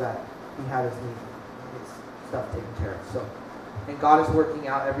surgery so that he had his stuff taken care of. So, and God is working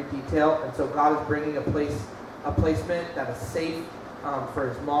out every detail, and so God is bringing a placement that is safe for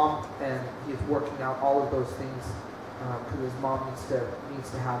his mom, and he is working out all of those things because his mom needs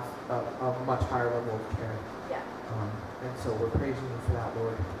to have a much higher level of care. Yeah. And so we're praising you for that,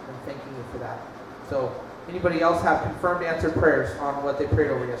 Lord, and thanking you for that. So, anybody else have confirmed answered prayers on what they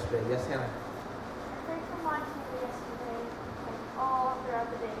prayed over yesterday? Yes, Hannah. I prayed for Montana yesterday, like all throughout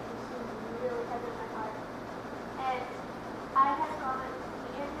the day, because she was really heavy in my heart. And I had gone,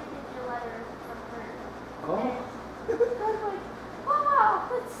 and they gave me a letter from her. Oh. And I was like, wow,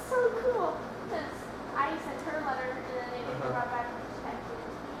 that's so cool. Because I sent her a letter, and then they didn't brought back when she hadn't given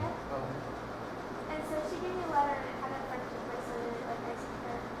it to me yet. And so she gave me a letter, and it had a friendship bracelet, like I sent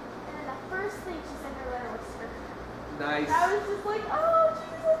her. And then the first thing she sent her letter was scripture. Nice. And I was just like, oh,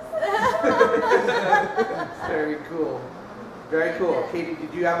 Jesus. Very cool. Very cool. Katie,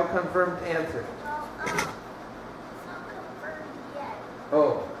 did you have a confirmed answer? Well, it's not confirmed yet.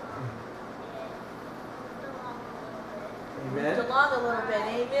 Oh. It moved along a little bit. Amen. Moved along a little bit.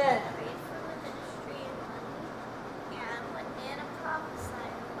 Amen. I prayed for the ministry and money. And what Anna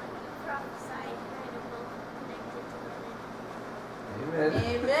prophesied, what you prophesied, kind of both connected to the ministry. Amen.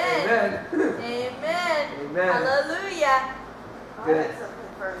 Amen. Amen. Amen. Amen. Hallelujah. I Good. had some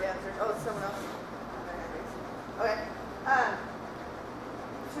confirmed answers. Oh, someone else. Okay.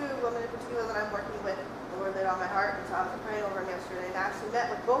 Two women in particular that I'm working with, the Lord laid on my heart, and so I was praying over them yesterday, and I actually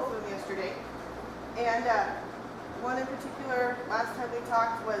met with both of them yesterday. And one in particular, last time we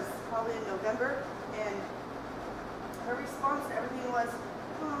talked was probably in November, and her response to everything was,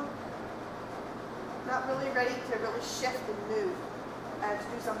 not really ready to really shift and move and to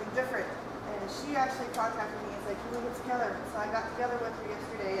do something different. And she actually contacted me and said, can we get together? So I got together with her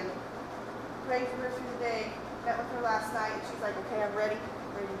yesterday and prayed for her through the day, met with her last night, and she's like, okay, I'm ready.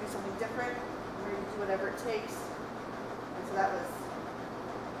 I'm ready to do something different. I'm ready to do whatever it takes. And so that was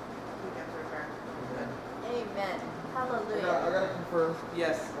a huge answer to her. Amen. I Hallelujah. got to confirm.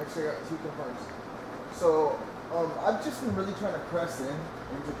 Yes. Actually, I got 2 confirms. So, I've just been really trying to press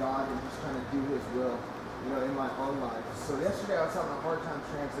into God and just trying to do His will, in my own life. So yesterday I was having a hard time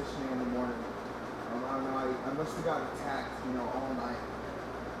transitioning in the morning. I don't know, I must have got attacked, all night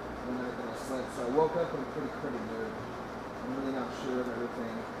when I slept. So I woke up in a pretty mood. I'm really not sure of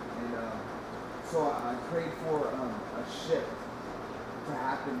everything. And so I prayed for a shift to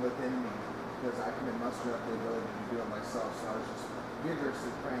happen within me, because I couldn't muster up the ability to do it myself. So I was just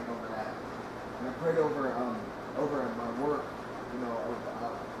vigorously praying over that. And I prayed over my work,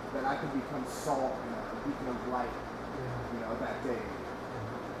 that I could become salt and a beacon of light, that day.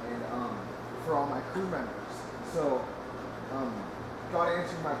 And for all my crew members. So God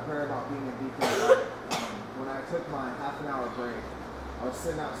answered my prayer about being a beacon of light when I took my half-an-hour break, I was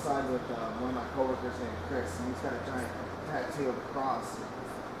sitting outside with one of my coworkers named Chris, and he's got a giant tattoo of a cross.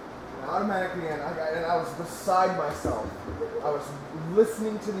 And automatically, and I was beside myself. I was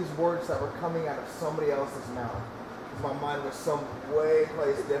listening to these words that were coming out of somebody else's mouth. Because my mind was some way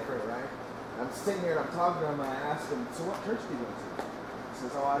placed different, right? And I'm sitting here and I'm talking to him, and I asked him, so what church do you go to? He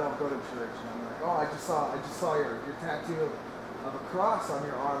says, oh, I don't go to church. And I'm like, oh, I just saw your tattoo of a cross on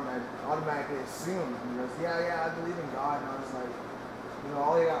your arm, and I automatically assumed. And he goes, yeah, I believe in God. And I was like, you know,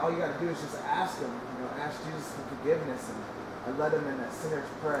 all you got to do is just ask him, you know, ask Jesus for forgiveness. And I led him in a sinner's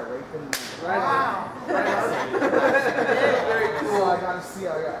prayer right in the Right on. Very cool. So I got to see,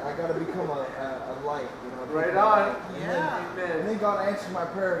 I got to become a light, you know. Right on. Yeah. Amen. And then God answered my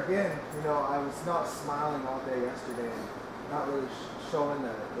prayer again. You know, I was not smiling all day yesterday and not really showing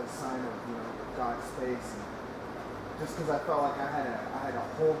the sign of, you know, God's face. And just because I felt like I had to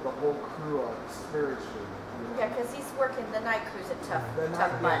hold the whole crew up spiritually. You know? Yeah, because he's working the night cruise at tough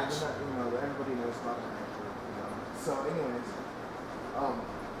bunch. You know, everybody knows about the night cruise. You know? So, anyways,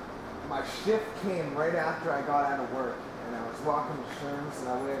 my shift came right after I got out of work, and I was walking to Sherm's, and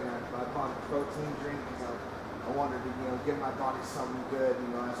I went and I bought a protein drink because I wanted to, you know, give my body something good, you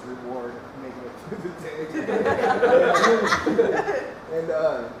know, as a reward of making it through the day. And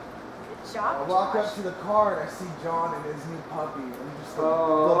I walk up to the car and I see John and his new puppy, and just the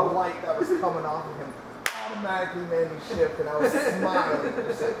light that was coming off of him automatically made me shift, and I was smiling.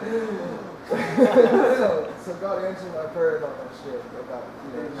 so God answered my prayer about that shit. About,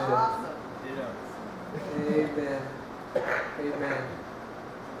 you know, Awesome. Amen. Amen.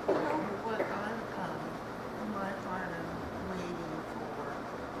 You know what my part I'm waiting for,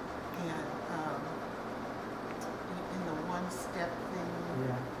 and in the one-step thing we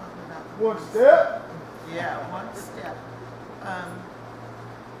were talking about. One step? Yeah, one step.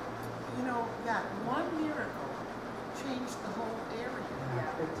 You know, that one miracle changed the whole area.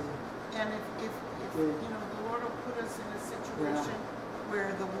 And if you know, the Lord will put us in a situation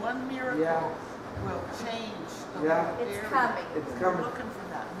where the one miracle will change the whole area. It's coming. It's coming. We're looking for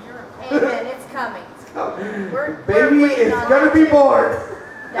that miracle. Amen. It's coming. We're Baby is going to be born.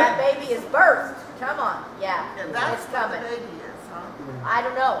 That baby is birthed. Come on. Yeah. And that's it's what coming. the baby is, huh? I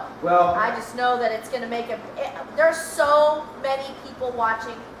don't know. Well, I just know that it's going to make there's so many people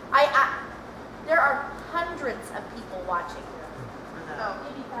watching. There are hundreds of people watching.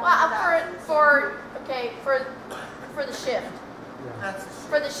 Well, for the shift. That's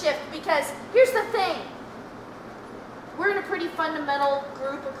For the shift, because here's the thing. We're in a pretty fundamental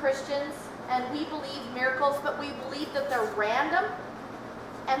group of Christians, and we believe miracles, but we believe that they're random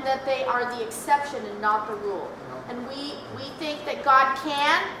and that they are the exception and not the rule. And we think that God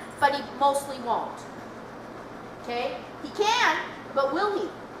can, but he mostly won't. Okay? He can, but will he?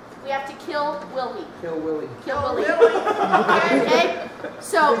 We have to kill Willie. Kill Willie. Kill Willie. Okay?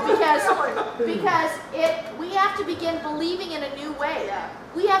 So because we have to begin believing in a new way.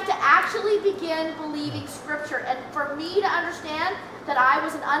 We have to actually begin believing Scripture. And for me to understand that I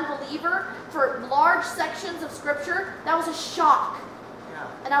was an unbeliever for large sections of Scripture, that was a shock.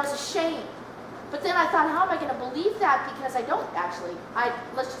 And I was ashamed. But then I thought, how am I going to believe that? Because I don't actually.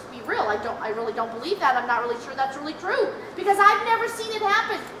 Let's just be real. I really don't believe that. I'm not really sure that's really true. Because I've never seen it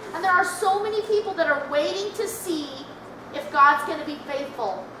happen. And there are so many people that are waiting to see if God's going to be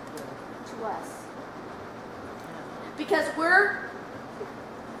faithful to us. Because we're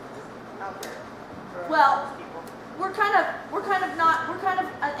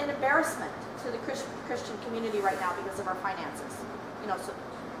an embarrassment to the Christian community right now because of our finances. You know,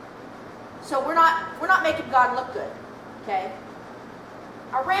 so we're not making God look good. Okay?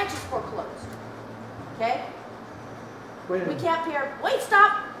 Our ranch is foreclosed. Okay? We can't pay our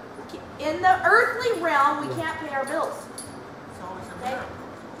stop. In the earthly realm, we can't pay our bills. It's always a Okay? miracle.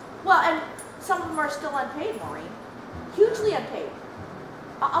 Well, and some of them are still unpaid, Maureen. Hugely unpaid.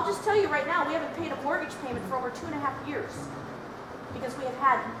 I'll just tell you right now, we haven't paid a mortgage payment for over 2.5 years. Because we have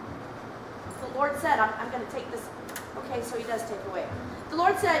had, the Lord said, I'm going to take this. Okay, so he does take away. The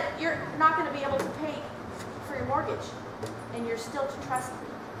Lord said, you're not going to be able to pay for your mortgage. And you're still to trust me.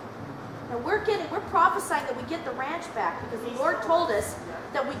 And we're prophesying that we get the ranch back because the Lord told us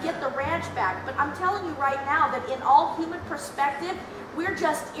that we get the ranch back. But I'm telling you right now that in all human perspective, we're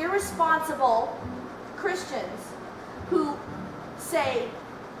just irresponsible Christians who say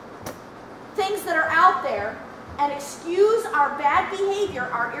things that are out there and excuse our bad behavior,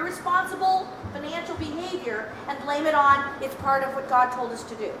 our irresponsible financial behavior, and blame it on it's part of what God told us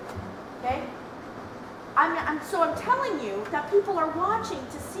to do. Okay? So I'm telling you that people are watching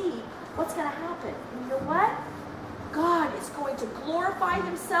to see what's going to happen. And you know what? God is going to glorify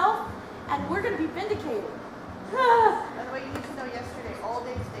himself, and we're going to be vindicated. By the way, you need to know yesterday, all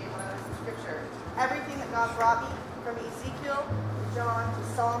day today, when I was in Scripture, everything that God brought me, from Ezekiel to John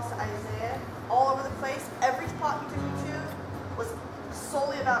to Psalms to Isaiah, all over the place, every spot he took me to was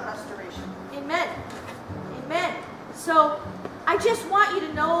solely about restoration. Amen. Amen. So I just want you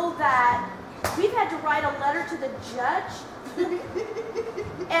to know that we've had to write a letter to the judge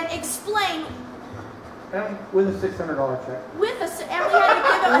and explain with a $600 check. and we had to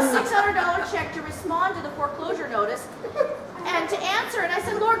give him a $600 check to respond to the foreclosure notice and to answer. And I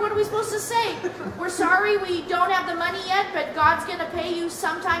said, Lord, what are we supposed to say? We're sorry we don't have the money yet, but God's going to pay you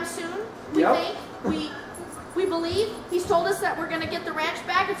sometime soon. We think. We believe. He's told us that we're going to get the ranch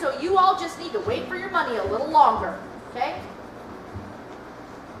back, and so you all just need to wait for your money a little longer. Okay?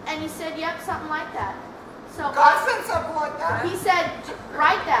 And he said, yep, something like that. So God said something like that. he said,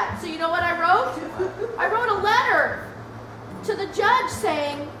 write that. So you know what I wrote? I wrote a letter to the judge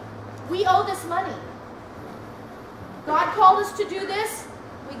saying, we owe this money. God called us to do this.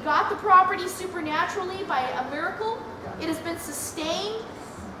 We got the property supernaturally by a miracle. It has been sustained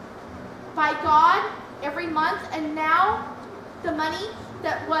by God every month, and now the money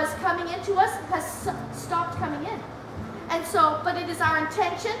that was coming into us has stopped coming in. And so, but it is our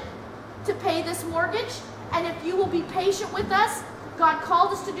intention to pay this mortgage, and if you will be patient with us, God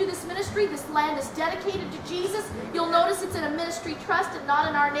called us to do this ministry. This land is dedicated to Jesus. You'll notice it's in a ministry trust and not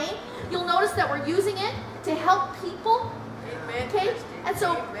in our name. You'll notice that we're using it to help people. Amen. Okay? And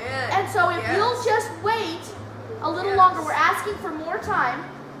so, Amen. If you'll just wait a little longer, we're asking for more time,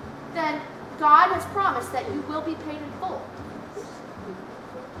 then God has promised that you will be paid in full.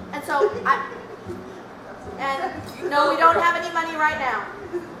 And so, no, we don't have any money right now.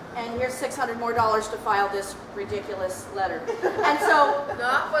 And here's $600 more to file this ridiculous letter. And so,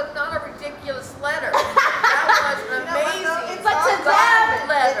 Not a ridiculous letter. That was an amazing but to them,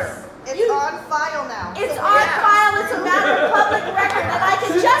 letter. It's on file now. it's on file. It's a matter of public record, and I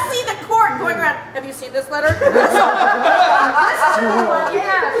can just see the court going around. Have you seen this letter? So, this is a good one.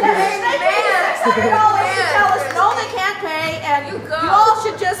 Yeah. They paid $600 to tell us no, they can't pay, and you all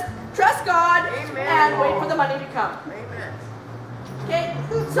should just trust God and wait for the money to come. Amen. Okay,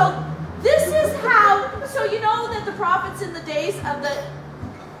 so this is how, so you know that the prophets in the days of the,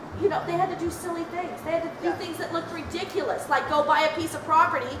 you know, they had to do silly things. They had to do things that looked ridiculous, like go buy a piece of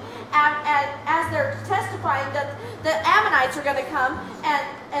property, and as they're testifying that the Ammonites are going to come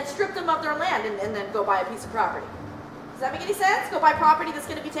and strip them of their land and then go buy a piece of property. Does that make any sense? Go buy property that's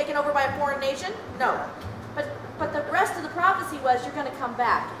going to be taken over by a foreign nation? No. But the rest of the prophecy was you're going to come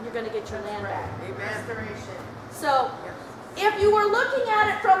back and you're going to get your land back. Amen. Restoration. So, if you were looking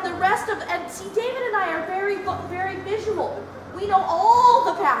at it from the rest of, and see, David and I are very, very visual. We know all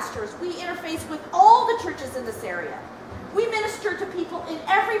the pastors. We interface with all the churches in this area. We minister to people in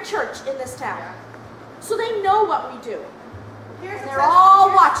every church in this town. So they know what we do. And they're all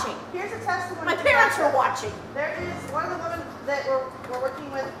watching. Here's a testimony. My parents are watching. There is one of the women that we're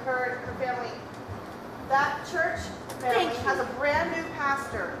working with, her and her family. That church family has a brand new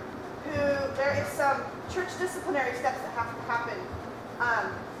pastor who there is some church disciplinary steps that have to happen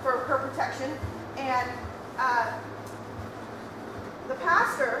for her protection. And the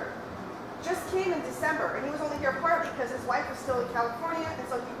pastor just came in December, and he was only here partly because his wife was still in California, and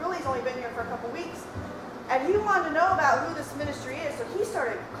so he really has only been here for a couple weeks. And he wanted to know about who this ministry is, so he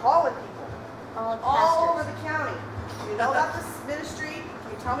started calling people all over the county. Do you know about this ministry?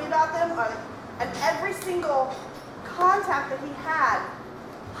 Can you tell me about them? And every single contact that he had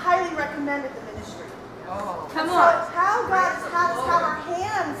highly recommended the ministry. Oh. Come So on. it's how God has had us have our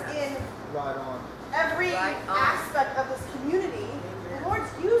hands in Right on. every Right on. aspect of this community. The Lord's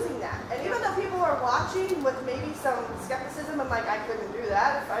using that. And even though people are watching with maybe some skepticism, and like, I couldn't do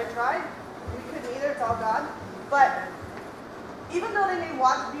that if I tried. We couldn't either, it's all God. But even though they may be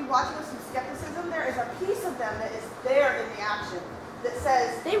watching with some skepticism, there is a piece of them that is there in the action that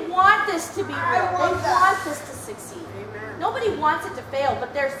says, They want this to be I real. want They that. want this to succeed. Amen. Nobody wants it to fail,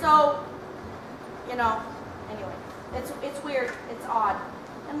 but they're so, you know, anyway. It's weird. It's odd.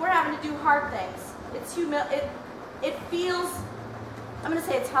 And we're having to do hard things. It's it feels, I'm going to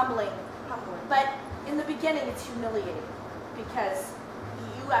say it's humbling. But in the beginning, it's humiliating because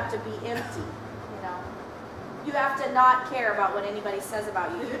you have to be empty, you know. You have to not care about what anybody says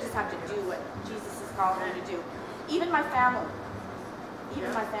about you. You just have to do what Jesus is calling you to do. Even my family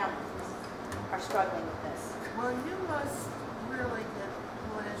are struggling with this. Well, you must really get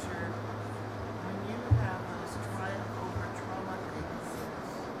pleasure when you have those triumph over trauma things.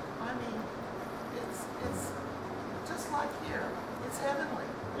 I mean, it's just like here. It's heavenly.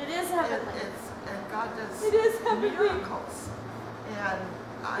 It is heavenly. And God does It is heavenly. miracles.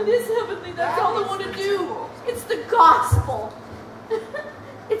 And It is heavenly. That's all I want to do. It's the gospel.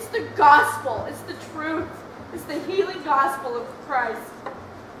 It's the gospel. It's the truth. It's the healing gospel of Christ.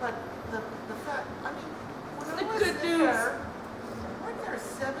 But the fact, I mean, when It's I the was good news. there, weren't there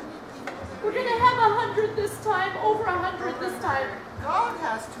 70 people there? We're going to have 100 this time, over 100 this time. God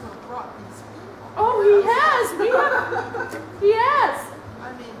has to have brought these people. Oh, he has. He has.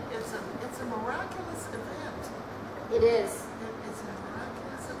 I mean, it's a miraculous event. It is. It's a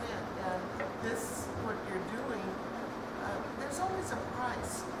miraculous event, and this, what you're doing, there's always a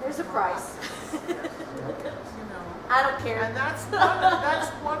price. There's a price. You know. I don't care. And that's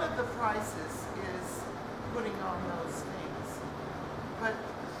one of the prices is putting on those things. But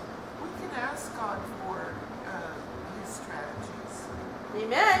we can ask God for His strategies.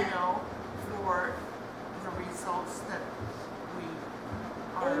 Amen. You know, for the results that we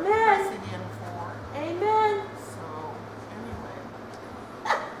are Amen. pressing in for. Amen. So anyway,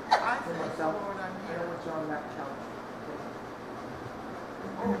 I thank the Lord I'm I here. don't want you on that couch.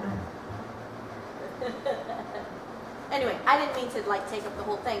 Anyway, I didn't mean to like take up the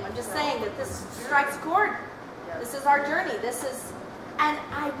whole thing. I'm just saying that this strikes a chord. This is our journey. This is, and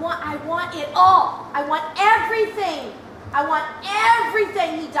I want it all. I want everything. I want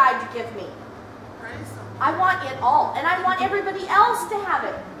everything He died to give me. Praise Him. I want it all, and I want everybody else to have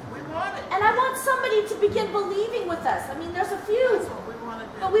it. We want it. And I want somebody to begin believing with us. I mean, there's a few, That's what we want to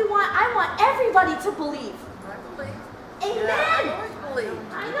do. but I want everybody to believe. I believe. Amen. Yeah, I always believe.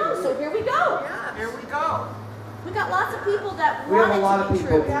 I know. So here we go. Yeah. Here we go. We got lots of people that We have want a it lot to of be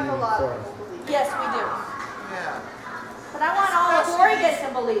people true. We have a lot of for us. people believe. Yes, we do. Yeah. But I want all of Oregon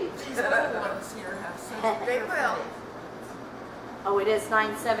to believe. These little ones here have such They big will. faith. Oh, it is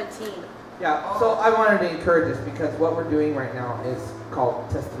 9:17. Yeah, so I wanted to encourage us because what we're doing right now is called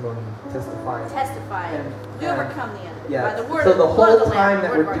testimony, testifying. Testify. And- We overcome the enemy by Yeah, the word so of the blood whole of the time Lamb,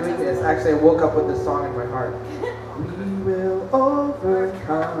 that the we're word of our doing this, testimony. actually I woke up with this song in my heart. We will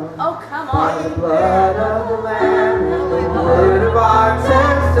overcome Oh, come by on. the blood of the Lamb and the word of our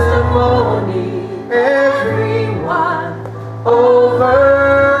testimony. Everyone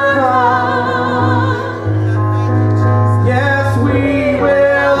overcome. Yes, we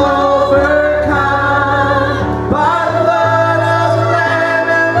will overcome by the blood of the Lamb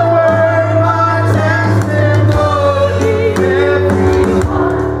and the word of our testimony.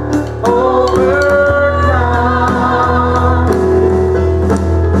 Everyone overcome.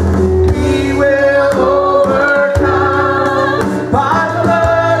 We will overcome by the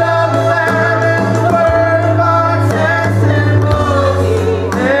blood of the Lamb and the word of our testimony.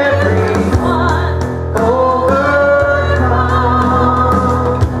 Everyone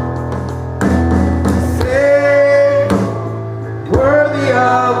overcome. Say, worthy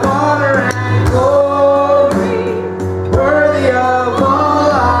of honor and glory, worthy of all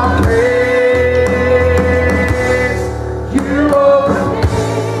our praise. You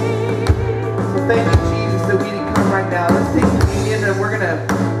overcame. Thank you, Jesus, that we can come right now. Let's take communion, and we're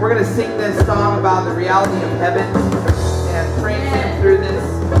gonna sing this song about the reality of heaven and praise Him through this.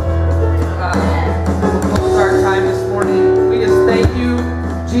 We'll close our time this morning. We just thank you,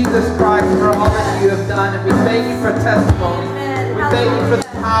 Jesus Christ, for all that you have done, and we thank you for testimony. We thank you for the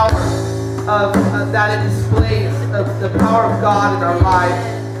power of that it displays of the power of God in our lives,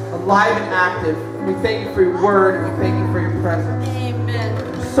 alive and active. We thank you for your word, and we thank you for your presence. Amen.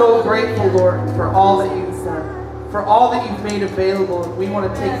 So grateful, Lord, for all that you've done, for all that you've made available. And we want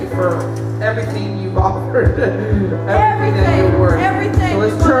to thank you for everything you've offered, everything that you're worth. Everything. So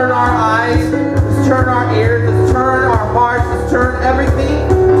let's turn our eyes, let's turn our ears, let's turn our hearts, let's turn everything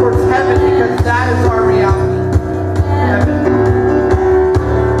towards heaven because that is our reality. Heaven.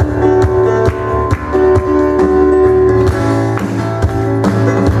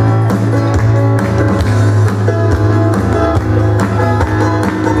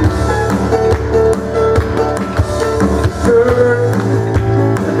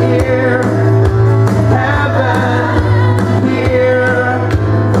 Hear heaven, hear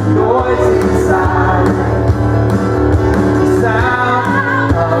noise inside,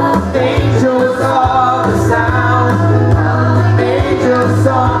 sound of angels, of the sound of angels'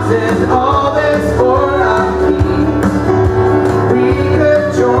 songs, and all this for our King. We could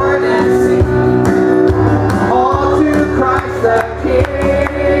join and sing all to Christ the King.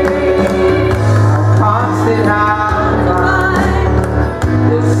 How constant, how divine,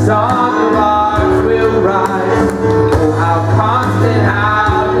 this song of ours will rise. Oh, how constant,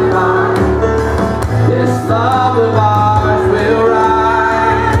 how divine, this love of ours will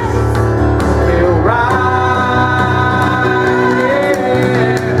rise. Will rise.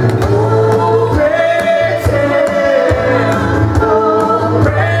 Yeah. Oh, praise Him. Oh,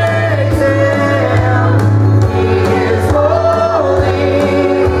 praise Him.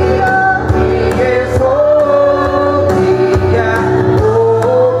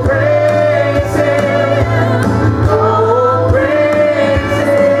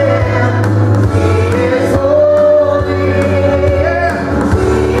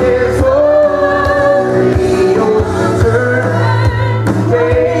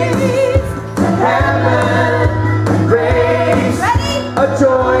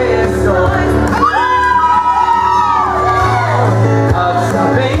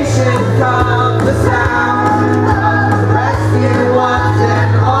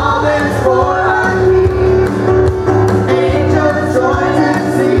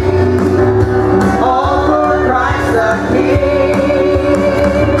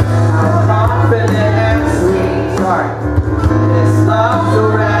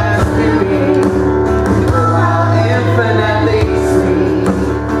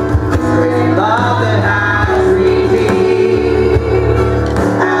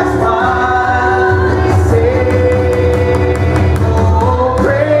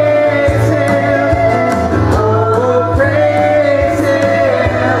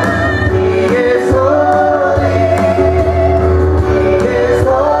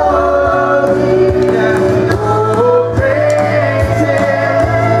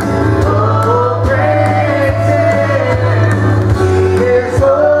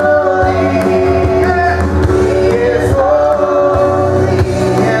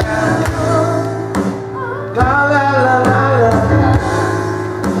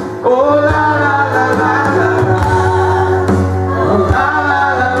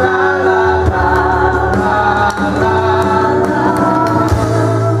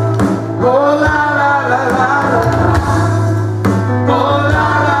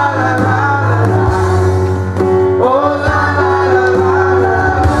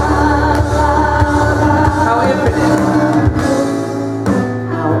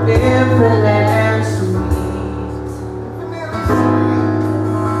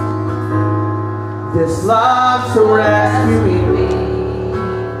 this love so rescuing me.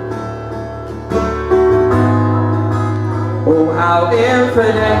 Oh, how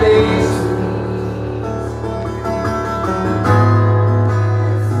infinitely sweet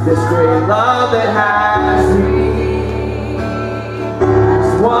this great love that has me.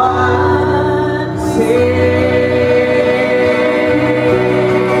 As one sing.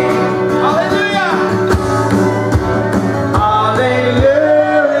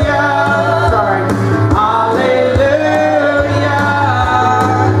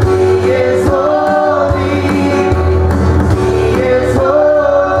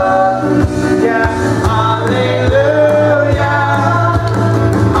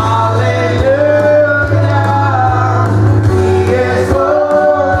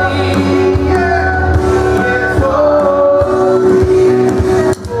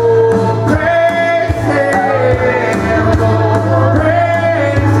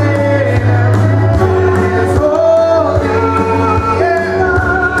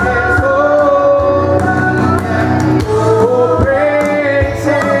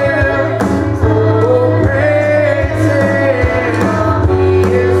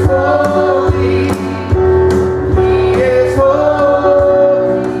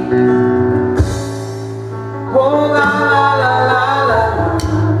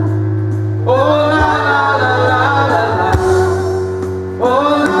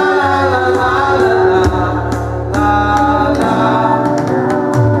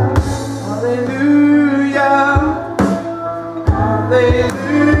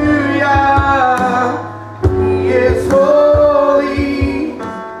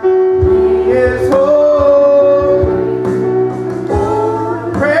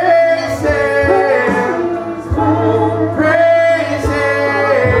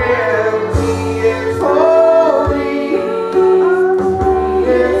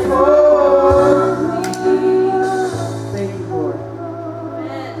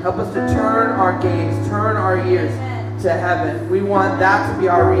 Help us to turn our gaze, turn our ears to heaven. We want that to be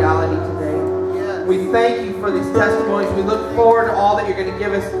our reality today. Yes. We thank you for these testimonies. We look forward to all that you're going to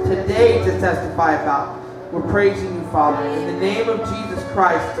give us today to testify about. We're praising you, Father. In the name of Jesus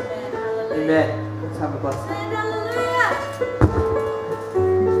Christ, amen. Let's have a blessed day.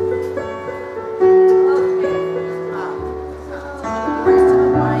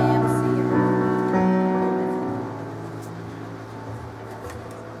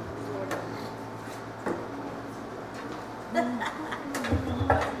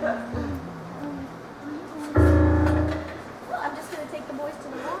 I'm just going to take the boys to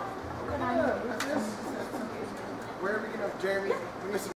the mall. Where are we going to, Jeremy?